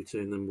difference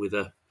between them with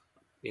a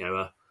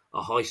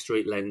high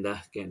street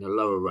lender getting a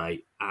lower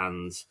rate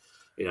and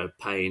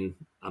paying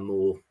a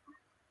more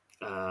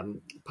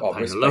paying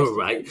a lower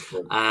rate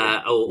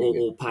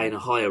or paying a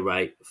higher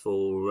rate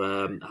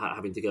for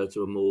having to go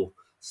to a more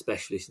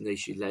specialist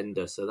niche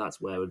lender. So that's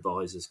where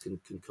advisors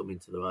can come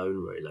into their own,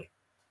 really.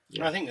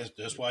 Yeah. I think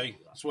that's why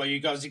you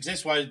guys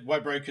exist, why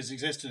brokers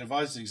exist and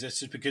advisors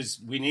exist, is because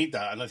we need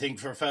that. And I think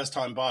for a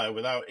first-time buyer,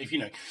 if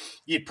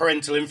your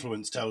parental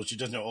influence tells you,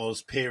 doesn't it, or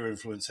peer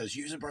influence says,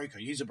 use a broker.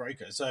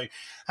 So,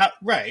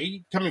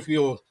 Ray, coming from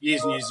your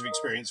years and years of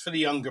experience, for the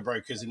younger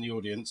brokers in the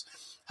audience,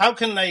 how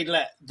can they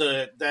let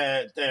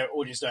their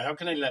audience know? How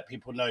can they let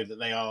people know that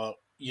they are,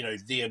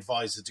 the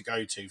advisor to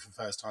go to for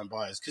first-time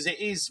buyers? Because it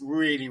is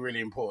really,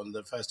 really important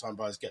that first-time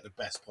buyers get the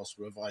best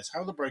possible advice.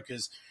 How the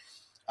brokers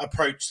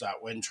approach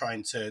that when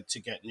trying to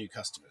get new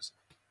customers?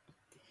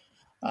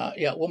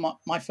 Well,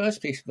 my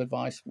first piece of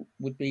advice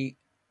would be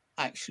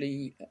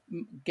actually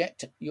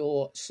get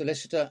your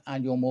solicitor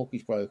and your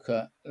mortgage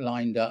broker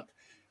lined up,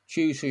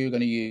 choose who you're going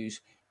to use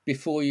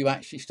before you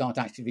actually start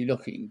actively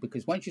looking,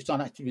 because once you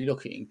start actively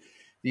looking,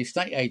 the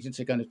estate agents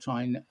are going to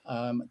try and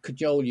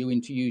cajole you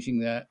into using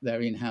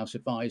their in-house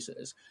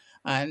advisors.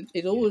 And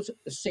it always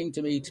seemed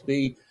to me to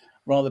be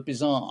rather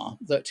bizarre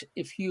that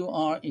if you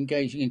are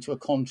engaging into a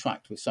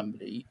contract with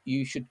somebody,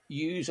 you should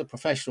use a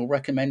professional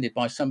recommended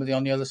by somebody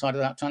on the other side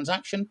of that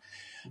transaction.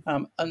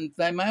 And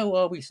there may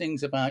well be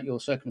things about your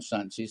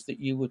circumstances that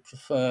you would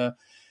prefer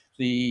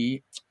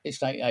the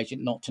estate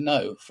agent not to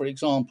know. For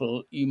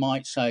example, you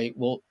might say,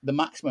 well, the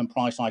maximum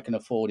price I can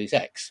afford is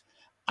X.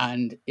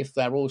 And if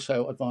they're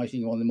also advising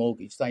you on the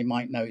mortgage, they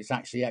might know it's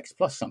actually X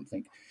plus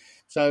something.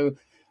 So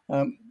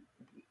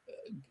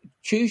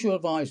choose your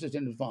advisors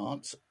in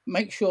advance.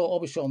 Make sure,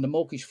 obviously, on the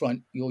mortgage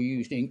front, you're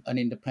using an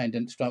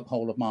independent stroke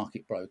whole of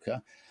market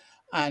broker.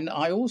 And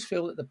I always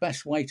feel that the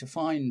best way to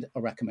find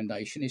a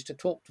recommendation is to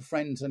talk to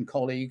friends and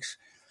colleagues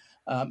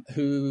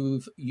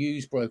who've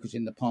used brokers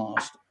in the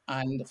past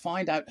and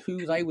find out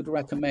who they would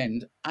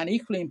recommend, and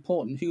equally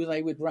important, who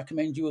they would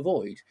recommend you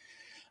avoid.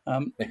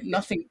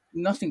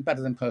 Nothing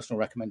better than personal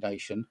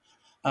recommendation.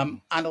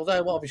 And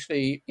although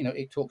obviously,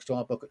 it talks to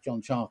our book at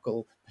John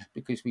Charcoal,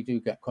 because we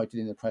do get quoted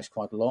in the press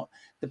quite a lot,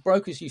 the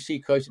brokers you see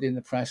quoted in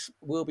the press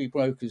will be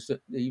brokers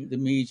that the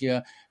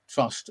media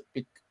trust,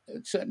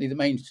 certainly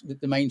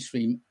the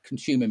mainstream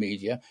consumer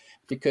media,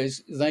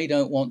 because they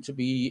don't want to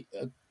be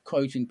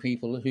quoting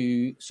people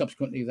who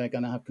subsequently they're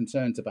going to have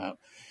concerns about.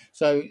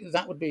 So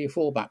that would be a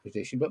fallback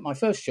position. But my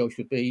first choice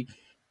would be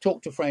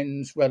talk to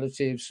friends,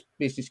 relatives,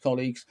 business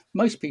colleagues.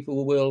 Most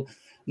people will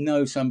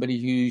know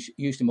somebody who's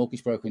used a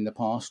mortgage broker in the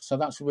past. So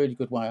that's a really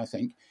good way, I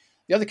think.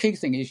 The other key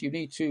thing is you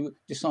need to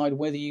decide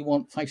whether you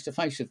want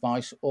face-to-face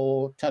advice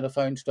or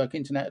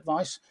telephone/internet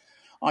advice.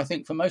 I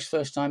think for most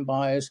first-time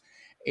buyers,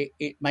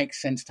 it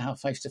makes sense to have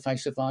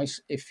face-to-face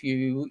advice if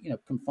you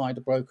can find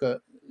a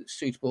broker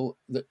suitable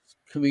that's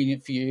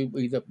convenient for you,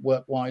 either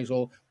work-wise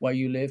or where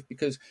you live,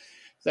 because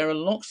there are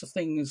lots of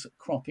things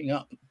cropping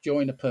up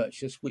during a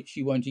purchase which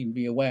you won't even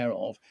be aware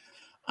of.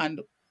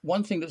 And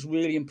one thing that's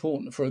really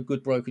important for a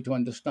good broker to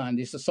understand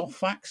is the soft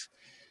facts.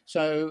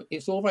 So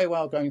it's all very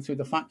well going through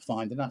the fact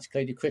find, and that's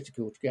clearly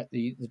critical to get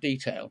the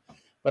detail.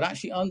 But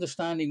actually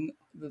understanding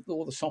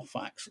all the soft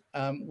facts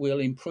will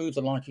improve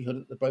the likelihood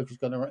that the broker's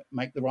going to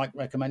make the right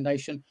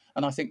recommendation.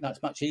 And I think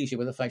that's much easier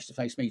with a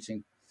face-to-face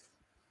meeting.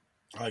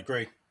 I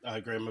agree.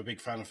 I'm a big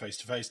fan of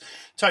face-to-face.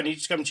 Tony,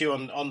 just coming to you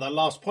on the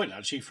last point,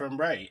 actually, from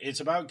Ray. It's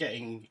about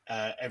getting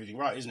everything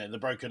right, isn't it? The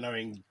broker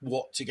knowing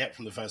what to get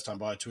from the first-time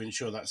buyer to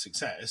ensure that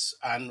success.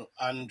 And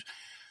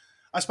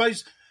I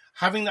suppose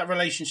having that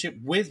relationship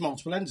with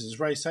multiple lenders, as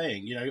Ray's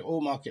saying,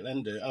 all market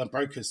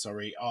brokers,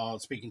 are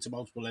speaking to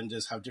multiple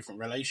lenders, have different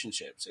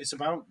relationships. It's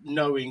about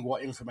knowing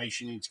what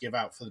information you need to give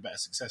out for the better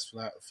success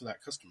for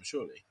that customer,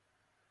 surely.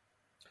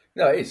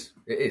 No, it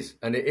is,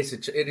 and it is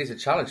a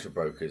challenge for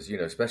brokers,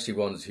 especially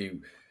ones who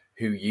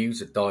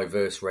use a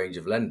diverse range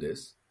of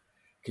lenders,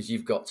 because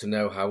you've got to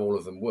know how all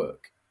of them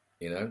work,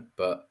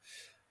 But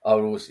I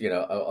would always,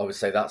 I would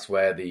say that's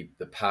where the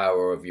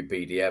power of your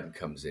BDM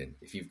comes in.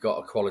 If you've got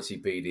a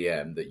quality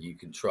BDM that you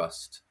can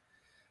trust,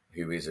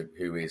 who is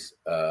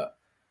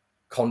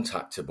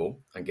contactable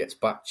and gets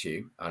back to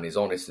you and is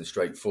honest and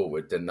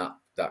straightforward, then that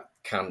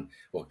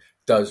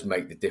does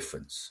make the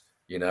difference.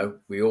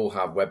 We all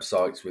have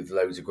websites with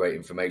loads of great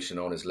information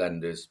on as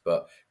lenders,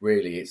 but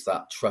really it's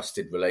that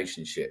trusted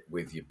relationship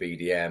with your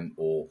BDM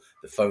or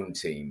the phone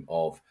team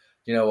of,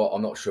 what,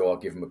 I'm not sure, I'll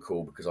give them a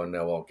call because I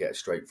know I'll get a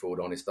straightforward,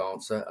 honest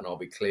answer and I'll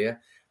be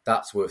clear.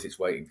 That's worth its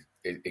weight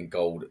in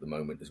gold at the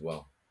moment as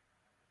well.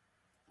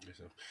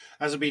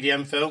 As a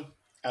BDM, Phil,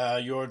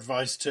 your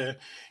advice to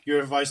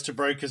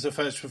brokers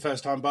for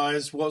first-time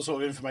buyers, what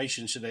sort of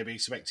information should they be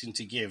expecting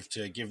to give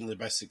them the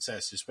best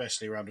success,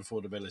 especially around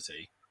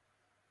affordability?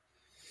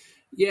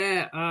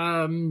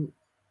 Yeah,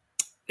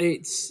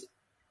 it's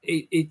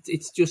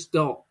just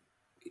not.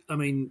 I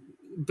mean,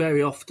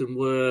 very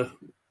often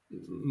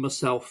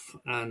myself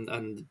and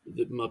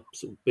my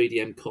sort of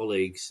BDM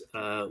colleagues,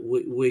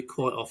 we're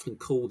quite often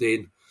called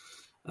in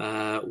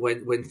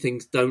when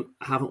things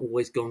haven't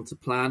always gone to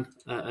plan,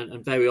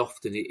 and very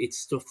often it's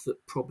stuff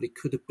that probably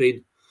could have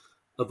been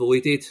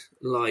avoided,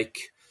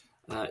 like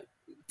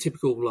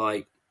typical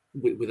like.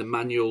 With a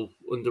manual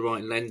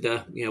underwriting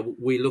lender,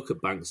 we look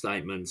at bank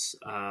statements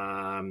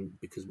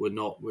because we're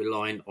not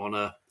relying on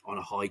a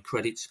high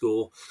credit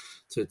score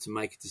to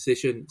make a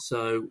decision.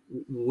 So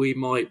we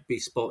might be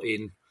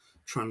spotting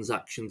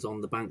transactions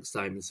on the bank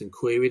statements and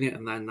querying it,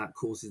 and then that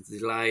causes a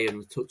delay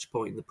and a touch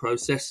point in the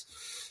process.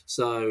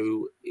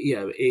 So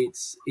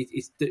it's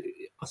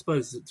I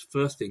suppose the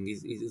first thing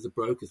is as a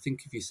broker,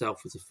 think of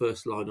yourself as a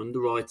first line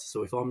underwriter.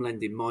 So if I'm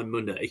lending my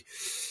money,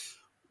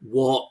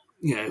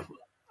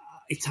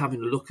 it's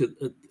having a look at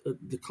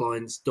the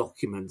client's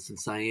documents and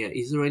saying,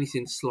 is there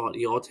anything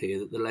slightly odd here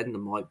that the lender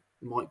might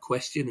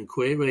question and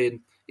query?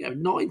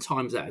 And 9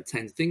 times out of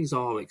 10, things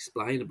are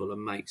explainable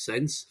and make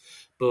sense,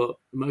 but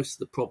most of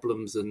the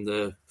problems and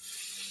the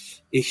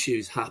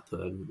issues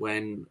happen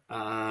when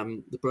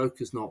the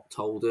broker's not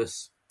told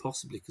us,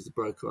 possibly because the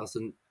broker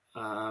hasn't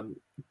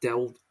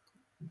delved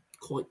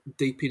quite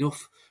deep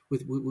enough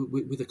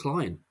with a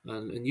client,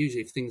 and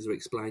usually if things are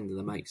explained and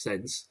they make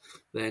sense,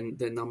 then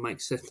they'll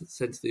make sense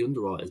to the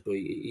underwriters. But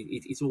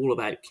it's all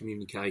about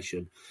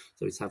communication,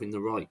 so it's having the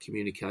right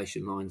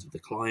communication lines with the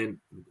client,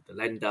 with the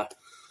lender,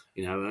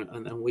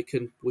 and we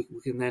can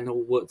then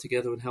all work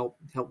together and help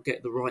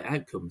get the right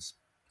outcomes.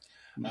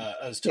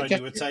 As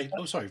Tony would say,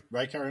 oh sorry,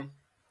 Ray, carry on.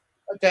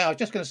 I was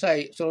just going to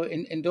say, sort of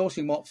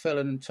endorsing what Phil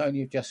and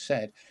Tony have just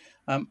said.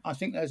 I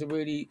think there's a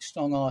really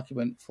strong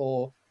argument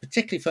for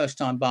particularly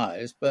first-time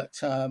buyers, but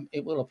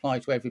it will apply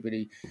to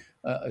everybody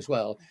as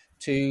well,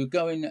 to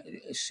go and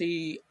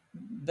see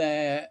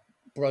their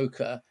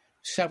broker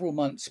several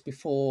months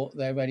before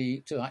they're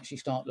ready to actually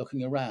start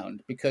looking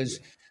around, because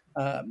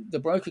the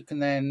broker can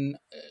then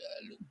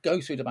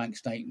go through the bank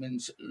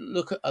statements,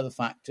 look at other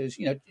factors,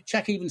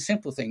 check even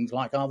simple things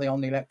like, are they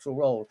on the electoral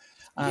roll?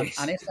 Yes.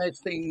 And if there's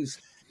things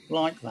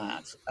like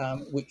that,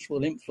 which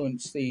will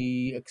influence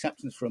the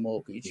acceptance for a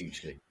mortgage,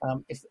 hugely.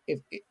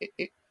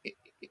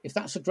 If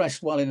that's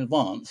addressed well in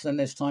advance, then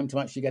there's time to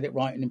actually get it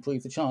right and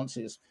improve the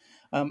chances.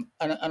 And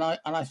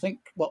I think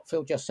what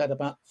Phil just said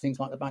about things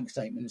like the bank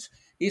statements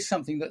is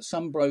something that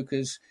some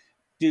brokers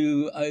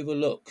do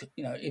overlook.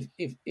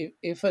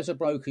 If as a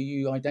broker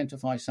you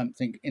identify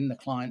something in the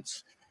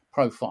client's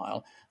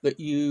profile that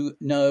you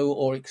know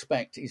or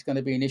expect is going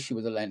to be an issue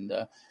with the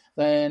lender,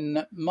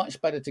 then much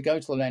better to go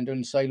to the lender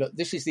and say, look,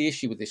 this is the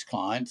issue with this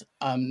client,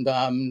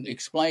 and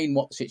explain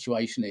what the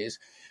situation is.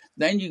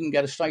 Then you can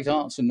get a straight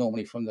answer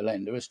normally from the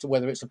lender as to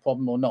whether it's a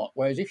problem or not.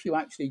 Whereas if you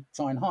actually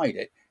try and hide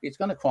it, it's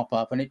going to crop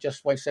up and it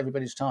just wastes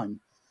everybody's time.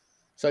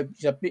 So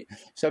the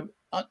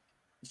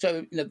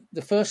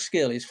first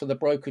skill is for the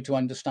broker to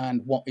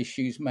understand what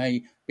issues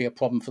may be a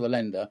problem for the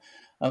lender,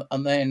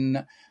 and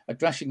then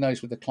addressing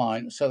those with the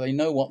client so they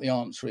know what the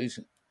answer is,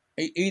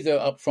 either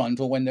up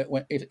front or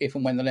if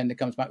and when the lender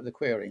comes back with a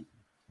query.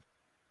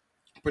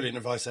 Brilliant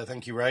advice there.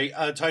 Thank you, Ray.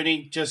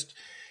 Tony, just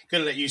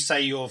going to let you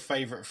say your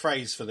favourite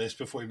phrase for this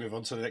before we move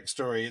on to the next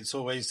story. It's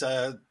always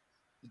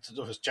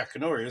Jack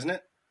and Ori, isn't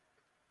it?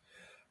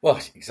 Well,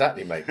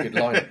 exactly, mate. Good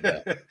line.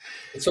 Yeah.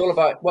 It's all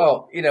about,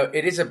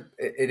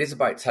 it is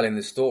about telling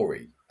the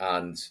story,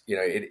 and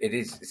it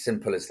is as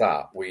simple as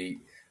that.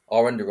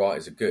 Our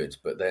underwriters are good,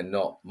 but they're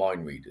not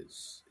mind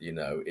readers.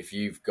 If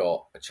you've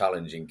got a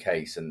challenging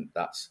case, and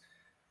that's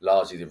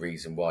largely the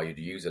reason why you'd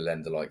use a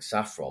lender like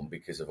Saffron,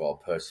 because of our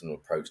personal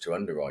approach to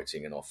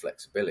underwriting and our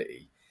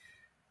flexibility.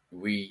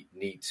 We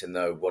need to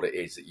know what it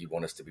is that you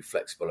want us to be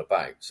flexible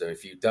about. So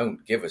if you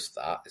don't give us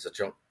that, there's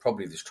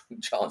probably the strong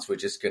chance we're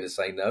just going to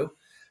say no.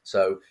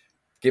 So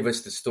give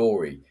us the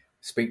story,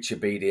 speak to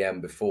your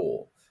BDM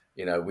before.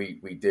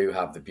 We do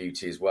have the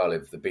beauty as well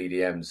if the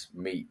BDMs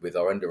meet with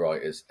our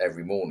underwriters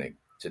every morning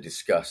to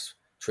discuss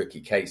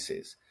tricky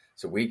cases.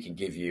 So we can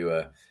give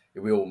you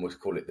we almost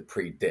call it the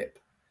pre-dip.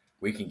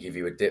 We can give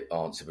you a dip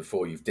answer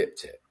before you've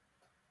dipped it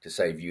to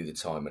save you the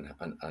time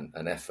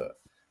and effort.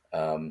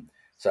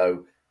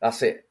 So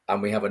that's it.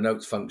 And we have a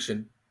notes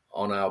function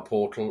on our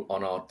portal,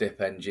 on our dip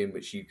engine,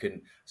 which you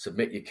can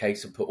submit your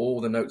case and put all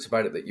the notes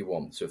about it that you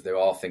want. So if there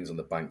are things on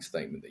the bank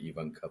statement that you've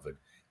uncovered,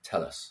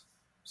 tell us.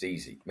 It's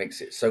easy. Makes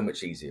it so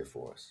much easier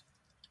for us.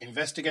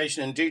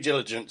 Investigation and due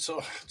diligence,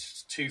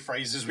 just two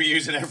phrases we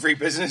use in every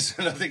business,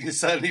 and I think it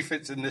certainly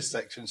fits in this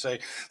section. So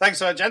thanks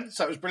for that, gents.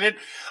 That was brilliant.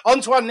 On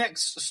to our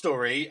next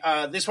story.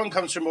 This one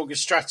comes from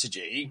Mortgage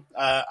Strategy,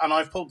 and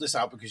I've pulled this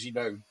out because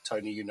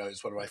Tony,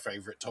 it's one of my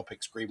favourite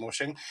topics,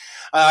 greenwashing.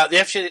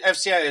 The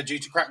FCA are due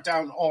to crack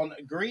down on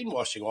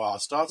greenwashing, or are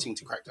starting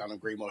to crack down on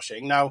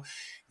greenwashing. Now,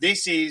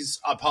 this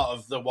is a part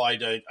of the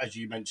wider, as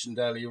you mentioned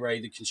earlier,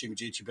 Ray, the consumer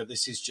duty, but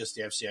this is just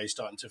the FCA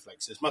starting to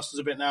flex its muscles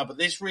a bit now. But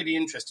this really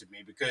interested me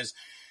because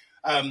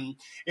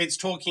it's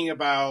talking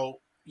about,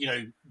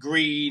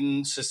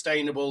 green,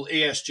 sustainable,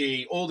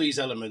 ESG, all these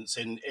elements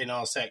in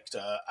our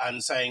sector,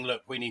 and saying,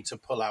 look, we need to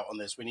pull out on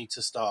this. We need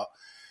to start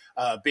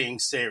being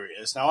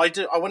serious. Now,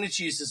 I wanted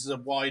to use this as a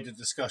wider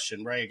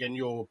discussion. Ray, again,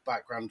 your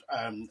background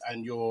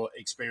and your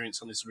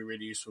experience on this will be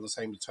really useful. The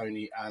same with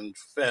Tony and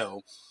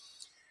Phil.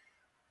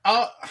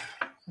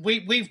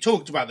 We've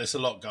talked about this a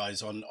lot,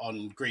 guys,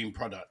 on green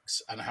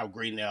products and how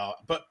green they are.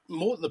 But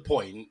more to the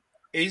point,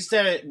 is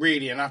there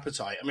really an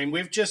appetite? I mean,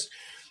 just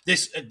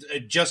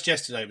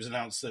yesterday it was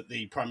announced that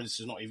the Prime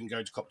Minister is not even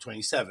going to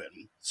COP27.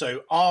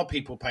 So are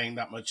people paying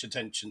that much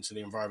attention to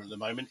the environment at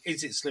the moment?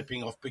 Is it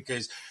slipping off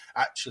because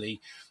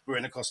actually we're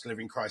in a cost of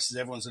living crisis?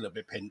 Everyone's a little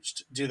bit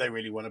pinched. Do they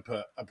really want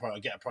to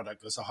get a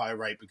product that's a higher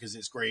rate because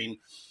it's green?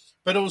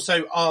 But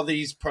also, are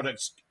these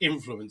products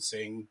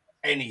influencing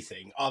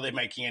anything? Are they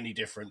making any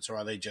difference, or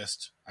are they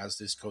just, as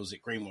this calls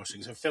it,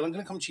 greenwashing? So Phil, I'm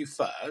going to come to you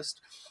first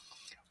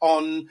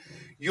on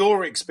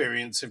your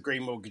experience of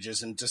green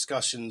mortgages and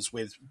discussions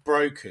with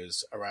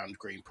brokers around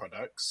green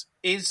products.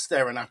 Is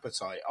there an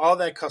appetite? Are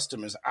there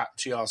customers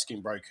actually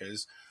asking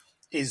brokers,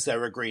 is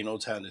there a green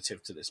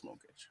alternative to this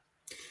mortgage?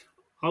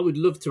 I would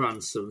love to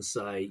answer and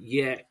say,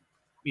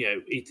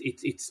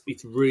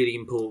 it's really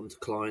important to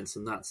clients,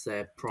 and that's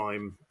their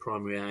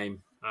primary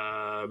aim.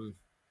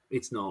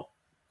 It's not.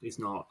 It's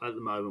not. At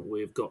the moment,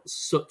 we've got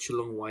such a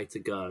long way to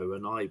go,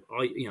 and I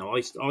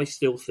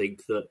still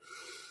think that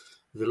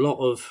there's a lot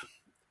of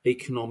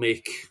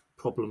economic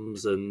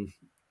problems and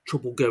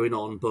trouble going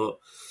on, but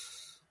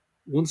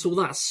once all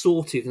that's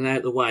sorted and out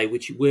of the way,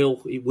 which it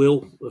will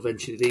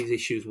eventually, these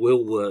issues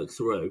will work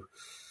through.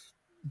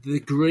 The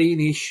green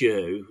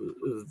issue,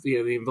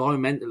 the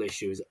environmental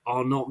issues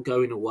are not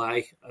going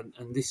away,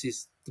 and this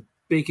is the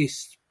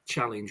biggest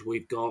challenge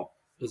we've got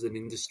as an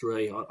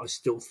industry. I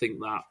still think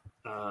that,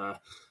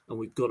 and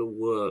we've got to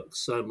work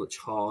so much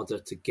harder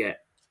to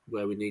get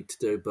where we need to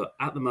do. But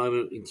at the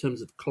moment, in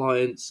terms of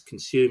clients,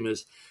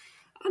 consumers,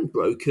 and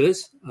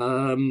brokers,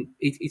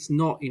 it's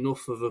not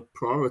enough of a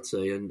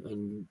priority,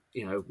 and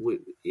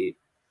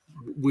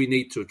we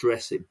need to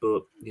address it.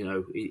 But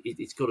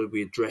it's got to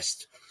be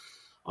addressed,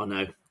 I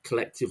know,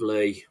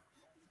 collectively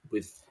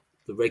with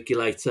the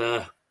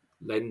regulator,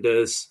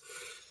 lenders,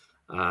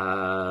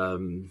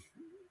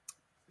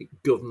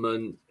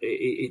 government.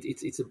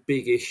 It's a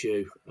big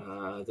issue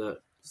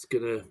that's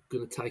going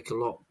to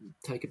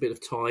take a bit of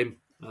time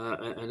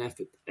and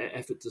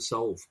effort to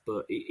solve,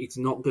 but it's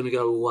not going to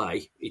go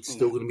away. It's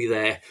still going to be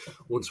there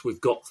once we've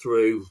got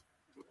through,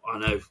 I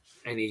know,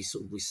 any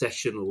sort of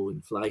recession or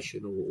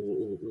inflation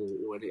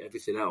or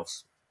everything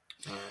else.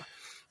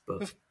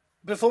 But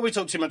before we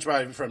talk too much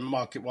about it from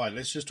market wide,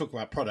 let's just talk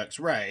about products.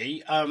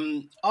 Ray,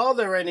 are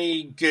there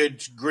any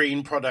good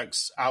green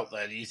products out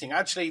there? Do you think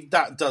actually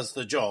that does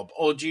the job,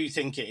 or do you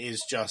think it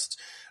is just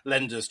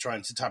lenders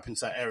trying to tap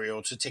into that area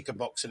or to tick a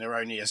box in their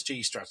own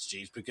ESG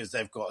strategies because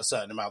they've got a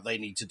certain amount they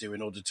need to do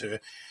in order to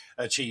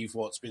achieve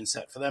what's been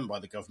set for them by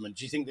the government?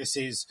 Do you think this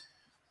is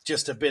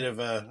just a bit of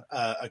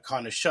a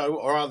kind of show,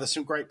 or are there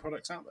some great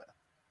products out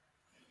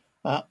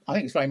there? I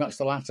think it's very much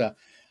the latter.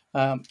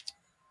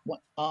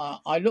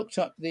 I looked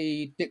up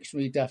the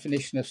dictionary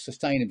definition of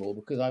sustainable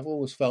because I've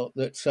always felt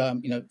that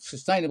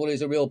sustainable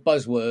is a real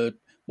buzzword.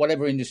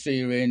 Whatever industry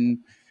you're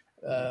in,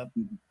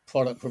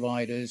 product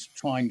providers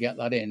try and get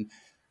that in.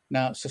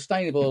 Now,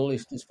 sustainable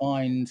is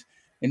defined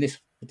in this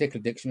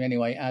particular dictionary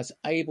anyway as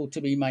able to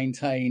be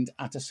maintained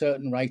at a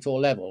certain rate or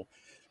level.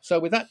 So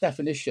with that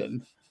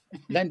definition,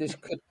 lenders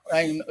could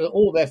claim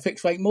all their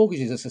fixed rate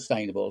mortgages are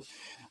sustainable.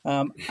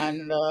 So at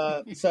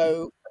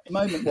the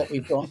moment what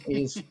we've got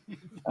is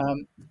a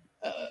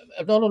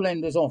lot of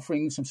lenders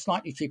offering some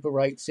slightly cheaper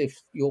rates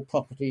if your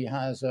property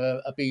has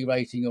a B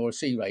rating or a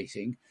C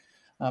rating.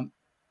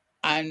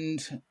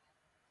 And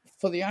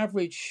for the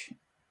average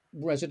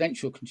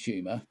residential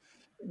consumer,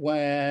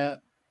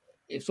 where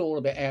it's all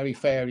a bit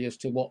airy-fairy as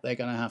to what they're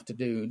going to have to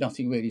do,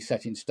 nothing really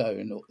set in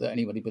stone that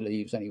anybody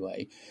believes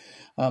anyway,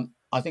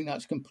 I think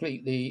that's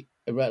completely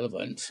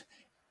irrelevant.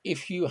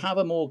 If you have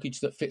a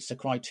mortgage that fits the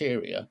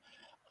criteria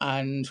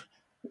and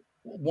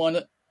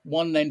one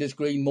lender's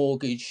green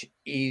mortgage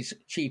is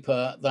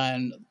cheaper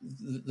than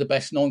the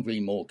best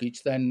non-green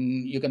mortgage,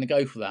 then you're going to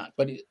go for that.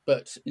 But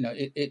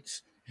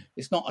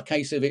it's not a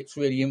case of it's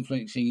really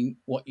influencing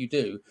what you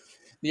do.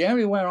 The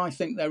area where I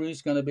think there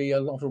is going to be a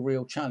lot of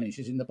real challenge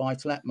is in the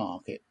buy-to-let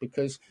market,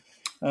 because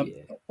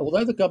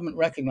although the government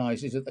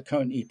recognises that the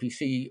current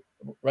EPC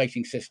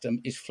rating system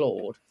is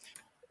flawed,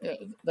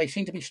 they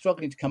seem to be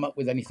struggling to come up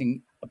with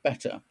anything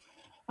better.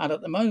 And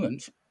at the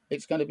moment,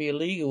 it's going to be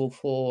illegal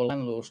for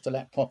landlords to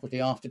let property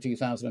after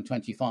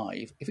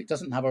 2025 if it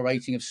doesn't have a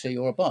rating of C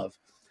or above.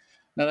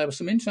 Now, there were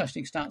some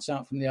interesting stats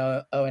out from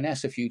the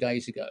ONS a few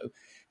days ago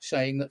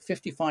saying that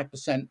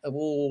 55% of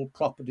all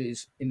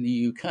properties in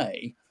the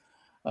UK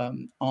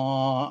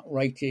are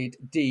rated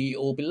D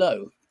or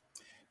below.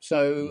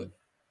 So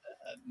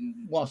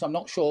whilst I'm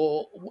not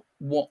sure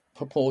what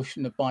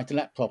proportion of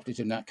buy-to-let properties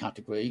in that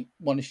category,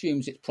 one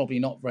assumes it's probably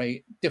not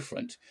very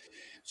different.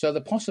 So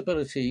the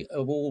possibility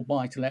of all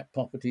buy-to-let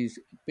properties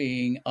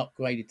being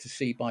upgraded to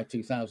C by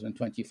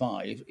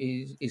 2025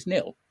 is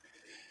nil.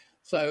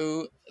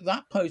 So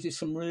that poses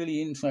some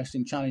really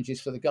interesting challenges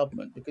for the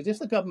government, because if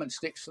the government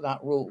sticks to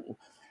that rule,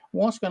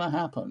 what's going to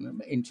happen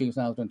in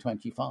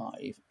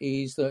 2025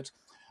 is that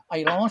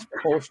a large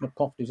proportion of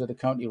properties that are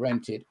currently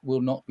rented will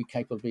not be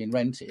capable of being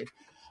rented.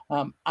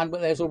 And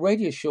there's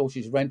already a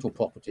shortage of rental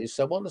properties.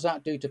 So what does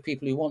that do to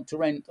people who want to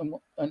rent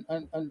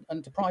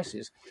and to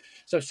prices?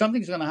 So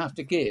something's going to have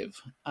to give.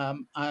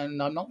 And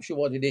I'm not sure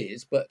what it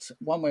is, but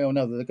one way or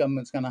another, the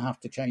government's going to have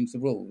to change the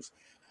rules.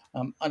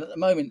 And at the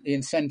moment, the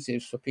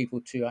incentives for people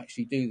to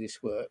actually do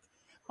this work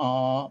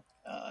are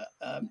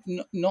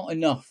not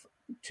enough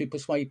to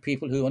persuade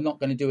people who are not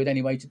going to do it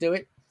anyway to do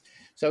it.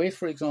 So if,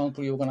 for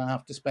example, you're going to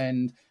have to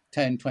spend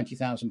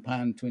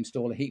 £10,000-20,000 to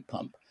install a heat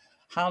pump,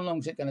 how long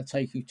is it going to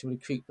take you to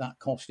recoup that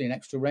cost in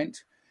extra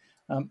rent?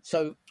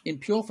 So in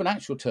pure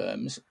financial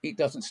terms, it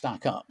doesn't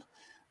stack up.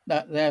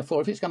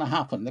 Therefore, if it's going to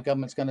happen, the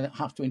government's going to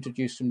have to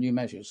introduce some new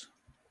measures.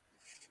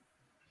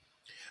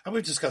 And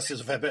we've discussed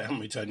this a fair bit, haven't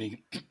we,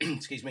 Tony?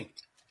 Excuse me.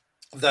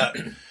 That,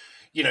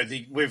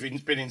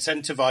 we've been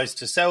incentivised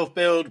to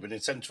self-build, been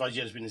incentivised,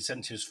 there's been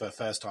incentives for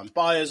first-time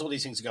buyers, all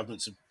these things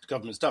the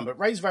government's done. But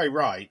Ray's very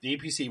right. The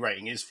EPC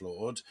rating is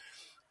flawed,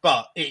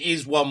 but it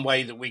is one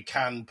way that we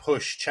can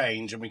push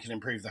change and we can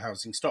improve the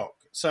housing stock.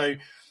 So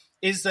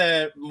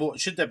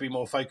should there be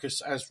more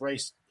focus, as Ray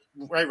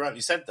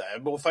rightly said there,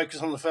 more focus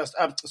on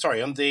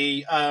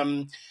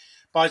the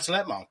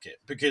buy-to-let market,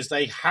 because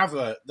they have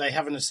a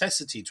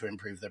necessity to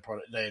improve their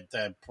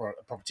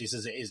properties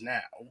as it is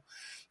now.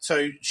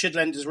 So should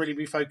lenders really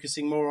be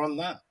focusing more on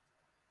that?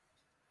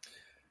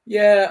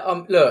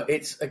 Yeah, look,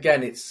 it's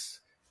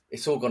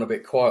it's all gone a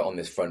bit quiet on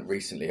this front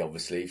recently,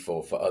 obviously,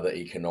 for other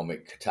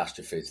economic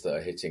catastrophes that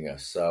are hitting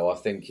us. So I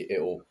think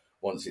it'll,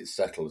 once it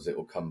settles, it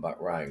will come back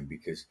round,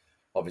 because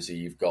obviously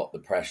you've got the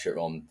pressure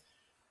on,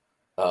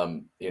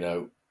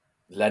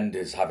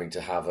 lenders having to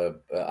have a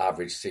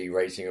average C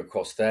rating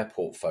across their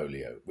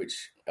portfolio,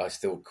 which I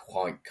still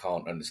quite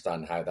can't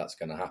understand how that's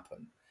going to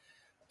happen,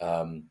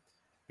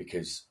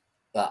 because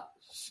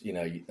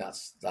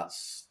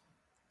that's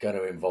going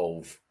to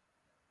involve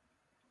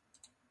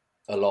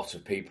a lot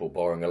of people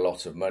borrowing a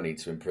lot of money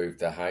to improve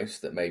their house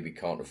that maybe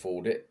can't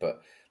afford it,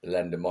 but the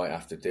lender might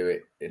have to do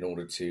it in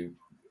order to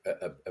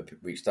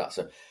reach that.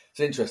 So it's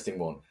an interesting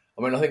one.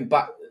 I mean, I think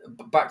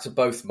back to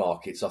both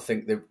markets, I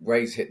think the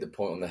Ray's hit the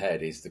point on the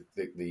head. Is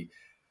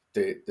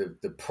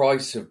the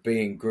price of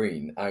being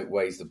green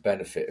outweighs the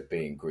benefit of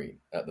being green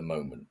at the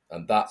moment,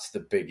 and that's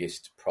the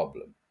biggest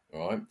problem.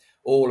 All right,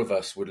 all of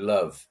us would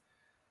love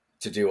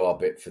to do our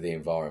bit for the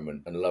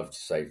environment and love to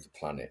save the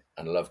planet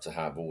and love to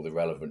have all the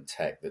relevant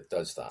tech that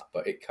does that,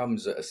 but it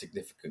comes at a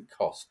significant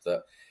cost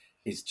that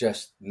is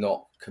just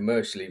not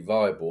commercially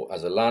viable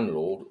as a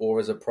landlord or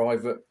as a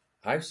private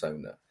house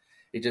owner.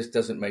 It just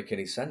doesn't make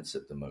any sense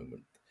at the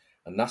moment.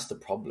 And that's the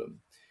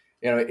problem.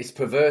 It's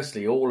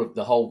perversely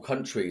the whole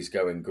country is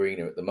going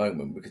greener at the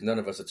moment because none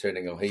of us are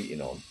turning our heating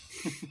on,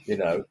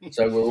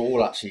 so we're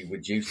all actually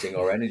reducing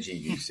our energy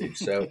usage.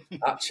 So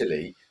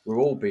actually we're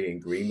all being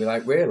green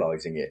without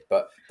realising it.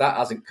 But that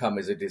hasn't come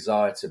as a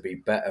desire to be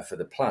better for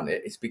the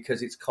planet. It's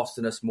because it's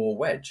costing us more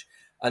wedge.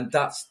 And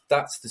that's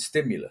the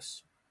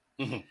stimulus.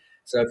 Mm-hmm.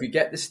 So if you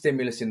get the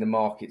stimulus in the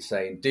market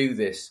saying, do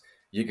this,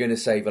 you're going to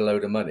save a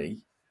load of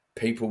money,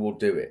 people will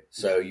do it.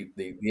 So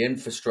the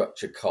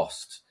infrastructure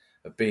cost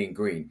of being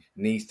green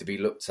needs to be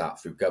looked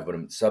at through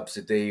government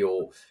subsidy,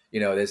 or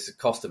there's the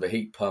cost of a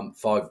heat pump,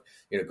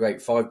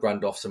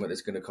 $5,000 off something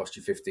that's going to cost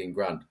you 15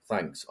 grand.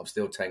 Thanks, I'm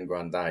still 10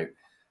 grand out,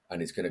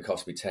 and it's going to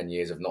cost me 10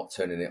 years of not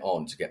turning it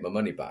on to get my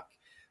money back.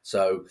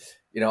 So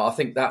I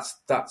think that's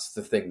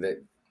the thing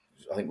that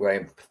I think Ray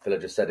and Phil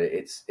just said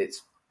it.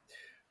 It's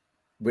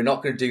we're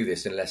not going to do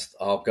this unless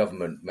our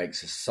government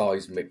makes a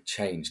seismic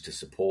change to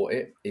support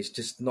it. It's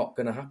just not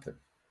going to happen.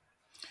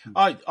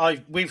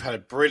 We've had a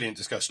brilliant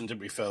discussion,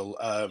 didn't we, Phil?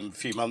 A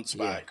few months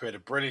back, we had a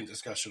brilliant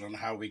discussion on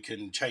how we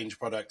can change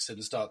products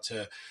and start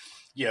to,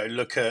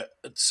 look at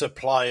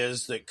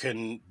suppliers that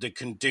can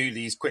do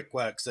these quick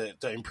works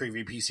that improve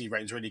EPC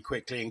ratings really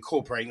quickly,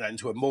 incorporating that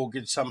into a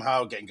mortgage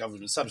somehow, getting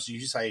government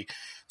subsidies. You say,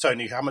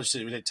 Tony, how much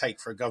would it take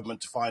for a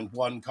government to find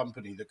one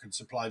company that could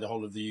supply the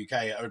whole of the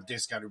UK at a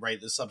discounted rate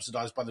that's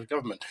subsidised by the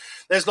government?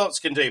 There's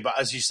lots you can do, but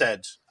as you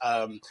said,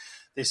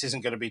 this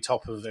isn't going to be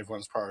top of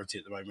everyone's priority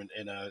at the moment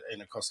in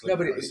a cost of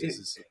living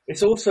crisis.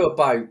 It's also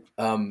about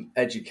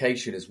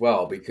education as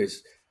well,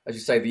 because, as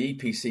you say, the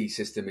EPC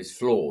system is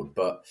flawed.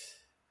 But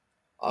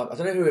I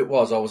don't know who it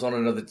was. I was on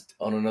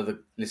another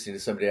listening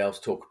to somebody else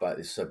talk about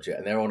this subject,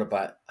 and they're on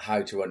about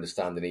how to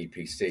understand an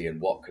EPC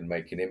and what can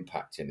make an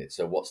impact in it.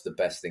 So, what's the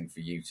best thing for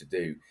you to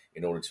do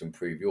in order to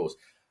improve yours?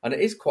 And it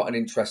is quite an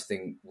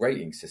interesting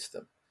rating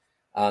system,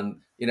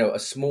 and a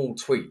small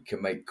tweak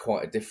can make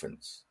quite a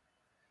difference.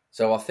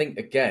 So I think,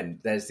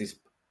 again, there's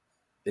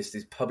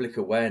this public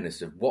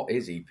awareness of what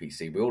is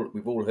EPC.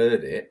 We've all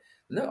heard it.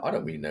 No, I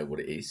don't really know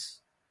what it is.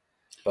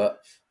 But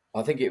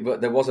I think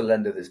there was a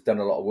lender that's done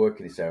a lot of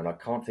work in this area, and I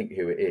can't think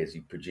who it is.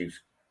 He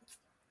produced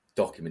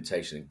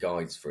documentation and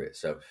guides for it.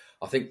 So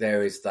I think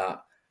there is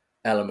that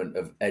element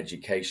of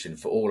education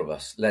for all of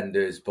us,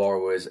 lenders,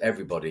 borrowers,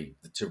 everybody,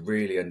 to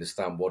really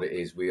understand what it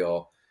is we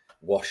are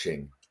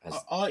washing.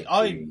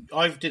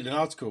 I did an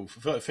article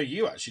for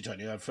you actually,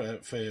 Tony,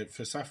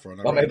 for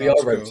Saffron. Well, maybe I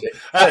wrote it.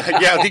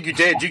 Yeah, I think you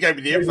did. You gave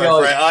me the info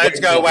for it. I had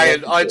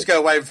to go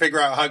away and figure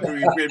out how can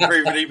we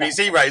improve an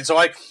EPC rate. So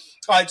I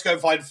had to go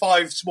and find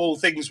 5 small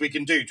things we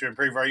can do to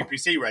improve our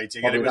EPC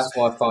rating. And that's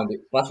why I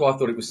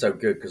thought it was so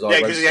good, because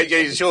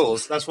it's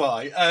yours. That's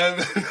why.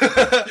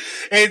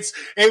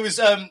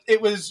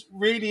 It was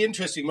really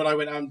interesting when I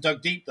went out and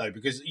dug deep, though,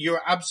 because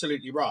you're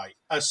absolutely right.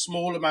 A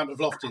small amount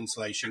of loft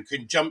insulation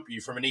can jump you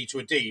from an E to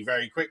a D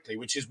very quickly,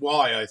 which is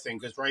why I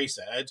think, as Ray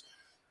said,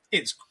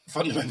 it's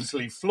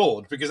fundamentally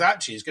flawed, because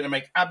actually it's going to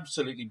make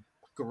absolutely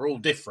all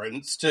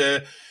difference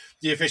to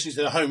the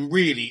efficiency of the home.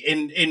 Really,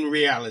 in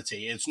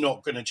reality, it's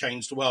not going to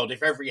change the world.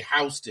 If every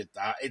house did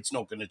that, it's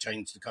not going to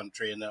change the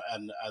country and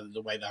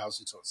the way the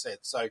housing sort of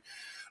sits. So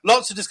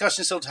lots of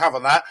discussion still to have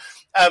on that.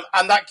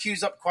 And that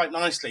cues up quite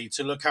nicely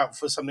to look out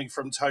for something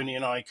from Tony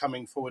and I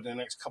coming forward in the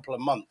next couple of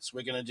months.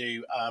 We're going to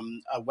do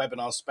a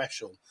webinar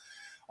special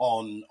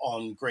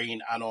on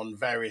green and on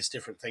various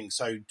different things.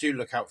 So do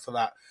look out for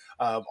that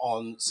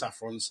on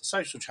Saffron's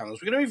social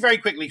channels. We're going to move very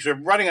quickly because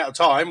we're running out of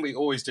time. We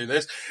always do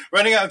this.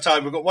 Running out of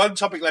time. We've got one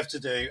topic left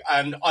to do.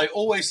 And I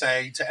always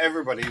say to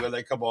everybody when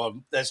they come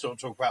on, let's not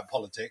talk about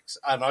politics.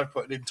 And I've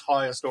put an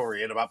entire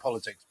story in about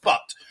politics.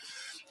 But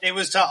it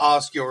was to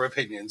ask your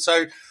opinion.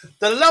 So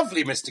the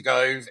lovely Mr.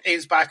 Gove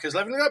is back as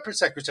Levelling Up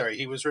Secretary.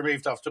 He was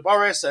removed after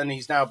Boris, and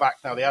he's now back.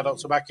 Now the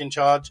adults are back in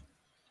charge.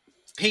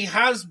 He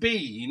has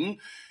been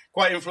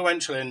quite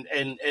influential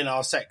in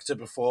our sector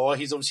before.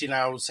 He's obviously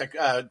now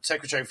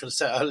Secretary for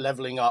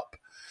Levelling Up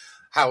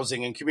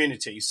Housing and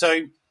Community.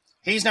 So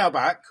he's now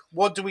back.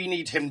 What do we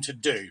need him to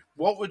do?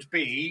 What would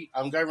be,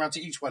 I'm going around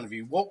to each one of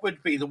you, what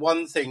would be the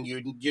one thing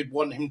you'd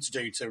want him to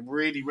do to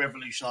really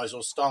revolutionise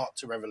or start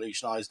to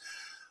revolutionise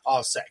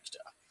our sector?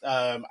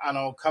 And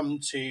I'll come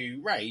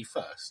to Ray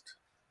first.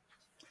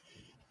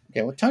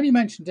 Okay, well, Tony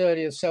mentioned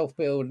earlier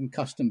self-build and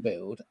custom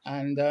build,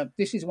 and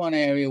this is one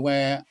area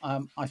where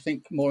I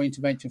think more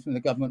intervention from the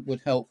government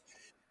would help.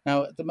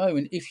 Now, at the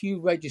moment, if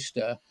you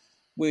register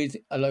with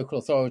a local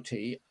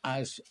authority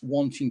as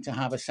wanting to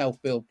have a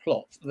self-build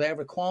plot, they're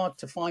required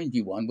to find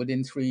you one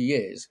within 3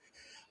 years.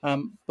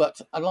 But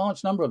a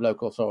large number of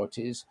local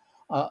authorities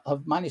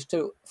have managed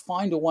to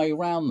find a way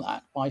around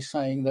that by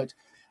saying that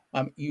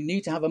you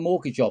need to have a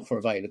mortgage offer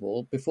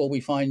available before we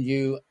find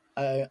you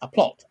a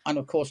plot. And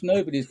of course,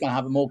 nobody's going to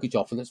have a mortgage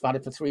offer that's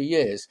valid for 3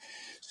 years.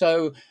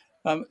 So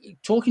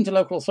talking to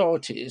local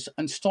authorities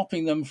and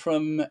stopping them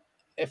from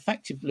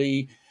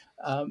effectively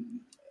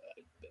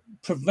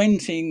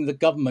preventing the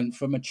government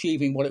from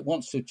achieving what it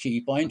wants to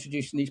achieve by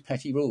introducing these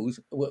petty rules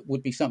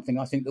would be something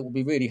I think that would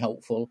be really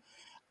helpful.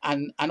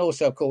 And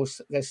also, of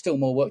course, there's still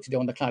more work to do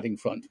on the cladding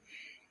front.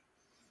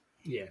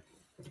 Yeah,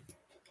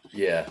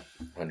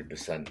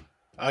 100%.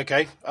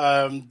 Okay,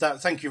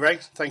 thank you, Ray.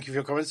 Thank you for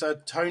your comments.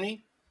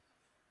 Tony?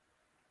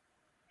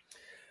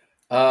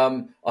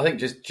 I think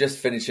just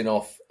finishing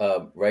off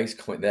Ray's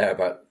comment there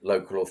about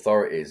local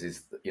authorities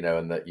is,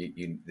 and that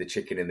you the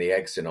chicken and the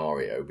egg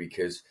scenario,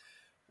 because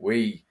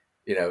we,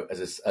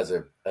 as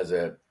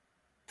a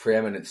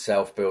preeminent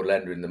self-build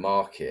lender in the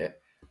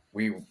market,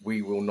 we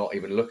will not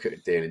even look at a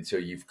deal until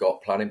you've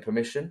got planning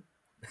permission.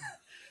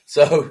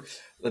 So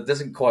that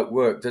doesn't quite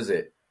work, does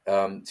it?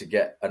 To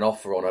get an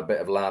offer on a bit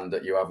of land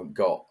that you haven't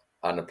got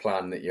and a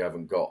plan that you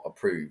haven't got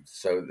approved.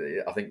 So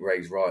I think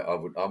Ray's right.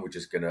 I would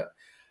just going to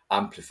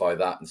amplify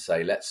that and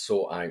say, let's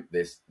sort out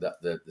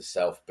the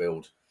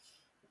self-build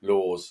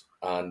laws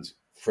and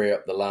free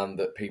up the land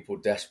that people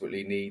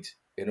desperately need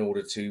in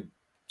order to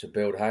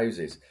build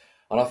houses.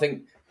 And I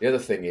think the other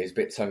thing is, a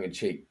bit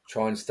tongue-in-cheek,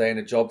 try and stay in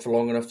a job for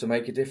long enough to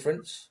make a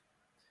difference.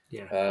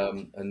 Yeah.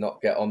 And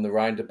not get on the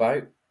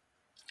roundabout.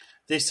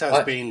 This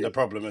has been the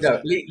problem, isn't it?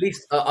 At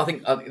least I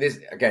think this,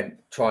 again,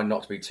 trying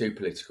not to be too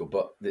political,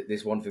 but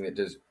this one thing that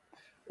does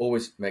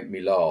always make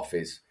me laugh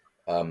is,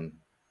 I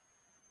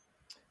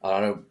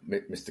know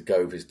Mr.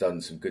 Gove has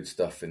done some good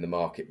stuff in the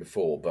market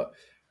before, but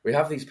we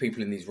have these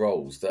people in these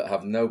roles that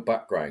have no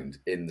background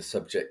in the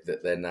subject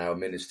that they're now a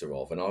minister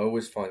of, and I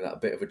always find that a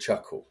bit of a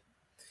chuckle.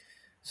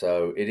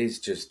 So it is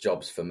just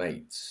jobs for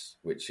mates,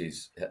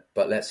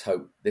 but let's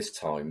hope this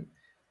time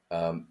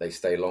they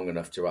stay long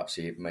enough to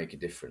actually make a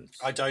difference.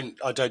 I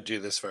don't do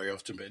this very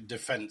often, but in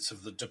defence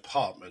of the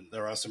department,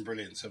 there are some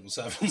brilliant civil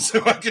servants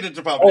who work in a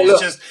department.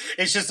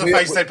 It's just the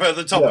face they put at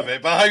the top of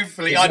it. But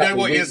hopefully, exactly. I know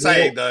what you're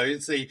saying, though.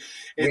 It's the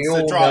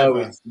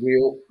driver.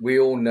 We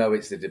all know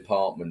it's the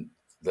department,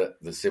 that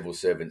the civil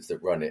servants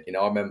that run it.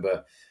 I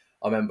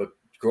remember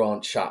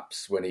Grant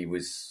Shapps when he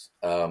was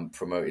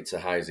promoted to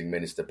housing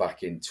minister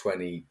back in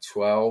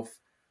 2012.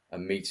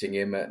 And meeting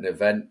him at an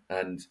event,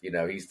 and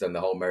he's done the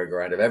whole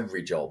merry-go-round of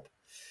every job,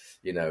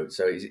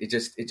 So it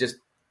just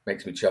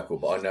makes me chuckle.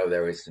 But I know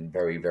there is some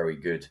very, very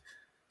good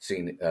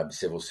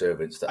civil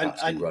servants that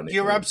actually run it.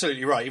 You're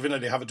absolutely right. Even though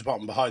they have a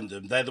department behind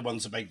them, they're the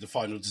ones that make the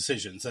final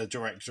decisions. They're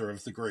director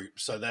of the group,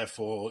 so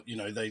therefore,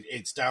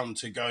 it's down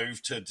to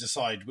Gove to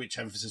decide which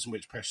emphasis and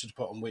which pressure to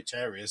put on which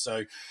area.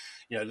 So,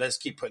 let's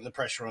keep putting the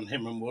pressure on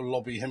him, and we'll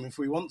lobby him if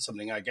we want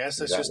something, I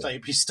guess. Let's just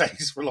hope he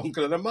stays for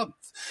longer than a month.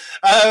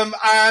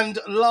 And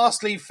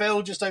lastly,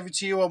 Phil, just over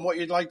to you on what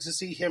you'd like to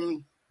see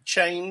him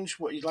change,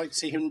 what you'd like to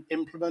see him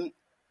implement.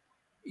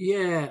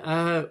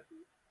 Yeah,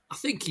 I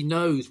think he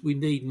knows we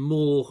need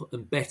more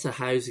and better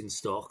housing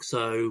stock.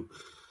 So,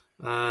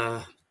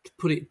 to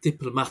put it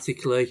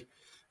diplomatically,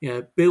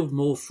 build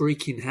more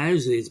freaking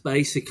houses,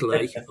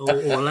 basically, or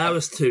allow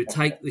us to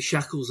take the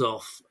shackles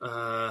off.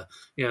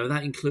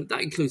 That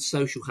includes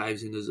social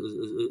housing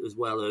as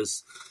well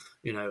as,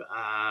 as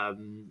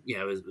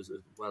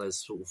well as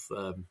sort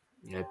of.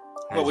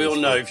 Well, we all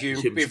know if you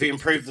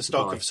improve the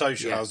stock of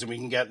social housing, we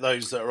can get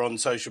those that are on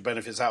social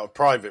benefits out of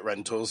private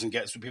rentals and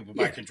get some people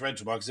back into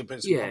rental markets and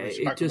put some properties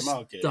back on the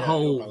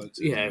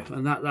market.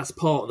 And that's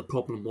part of the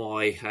problem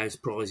why house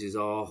prices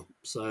are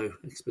so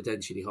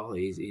exponentially high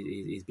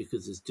is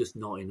because there's just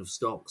not enough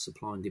stock,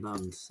 supply and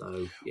demand.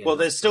 So,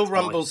 there's still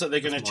rumbles that they're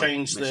going to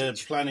change the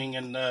planning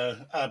and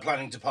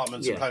planning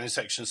departments and planning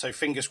sections. So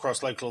fingers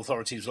crossed, local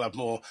authorities will have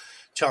more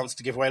chance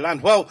to give away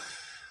land. Well,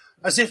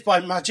 as if by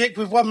magic,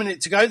 with 1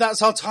 minute to go,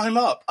 that's our time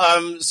up.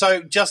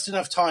 So just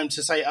enough time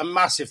to say a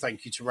massive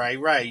thank you to Ray.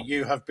 Ray,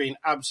 you have been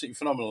absolutely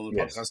phenomenal on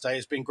the podcast today.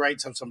 It's been great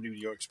to have somebody with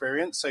your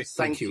experience. So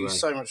thank you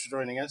so much for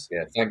joining us.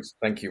 Yeah, thanks.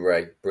 Thank you,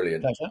 Ray.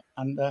 Brilliant. Pleasure.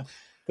 And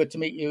good to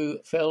meet you,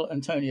 Phil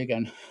and Tony,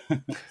 again.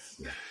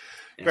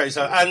 Great.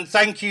 So, and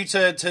thank you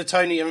to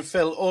Tony and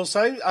Phil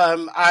also.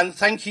 And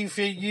thank you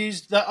for you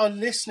that are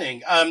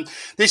listening.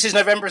 This is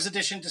November's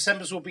edition.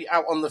 December's will be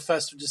out on the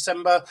 1st of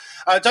December.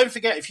 Don't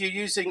forget, if you're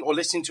using or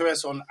listening to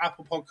us on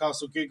Apple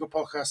Podcasts or Google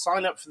Podcasts,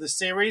 sign up for the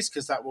series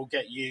because that will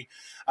get you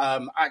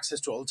access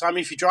to it all the time.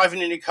 If you're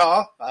driving in your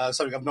car,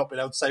 something I've not been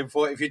able to say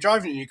before, if you're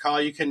driving in your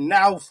car, you can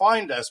now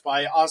find us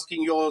by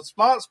asking your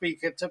smart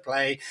speaker to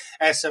play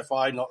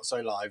SFI Not So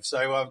Live.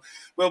 So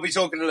we'll be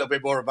talking a little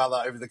bit more about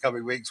that over the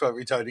coming weeks, won't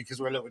we, Tony? Because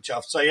we're a little bit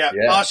chuffed. So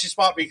ask your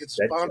smart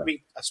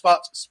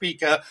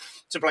speaker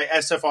to play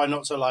SFI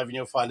Not So Live and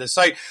you'll find us.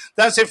 So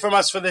that's it from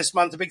us for this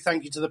month. A big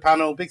thank you to the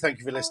panel. Big thank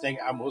you for listening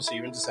and we'll see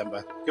you in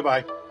December.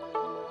 Goodbye.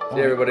 See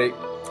you, everybody.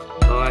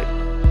 Bye.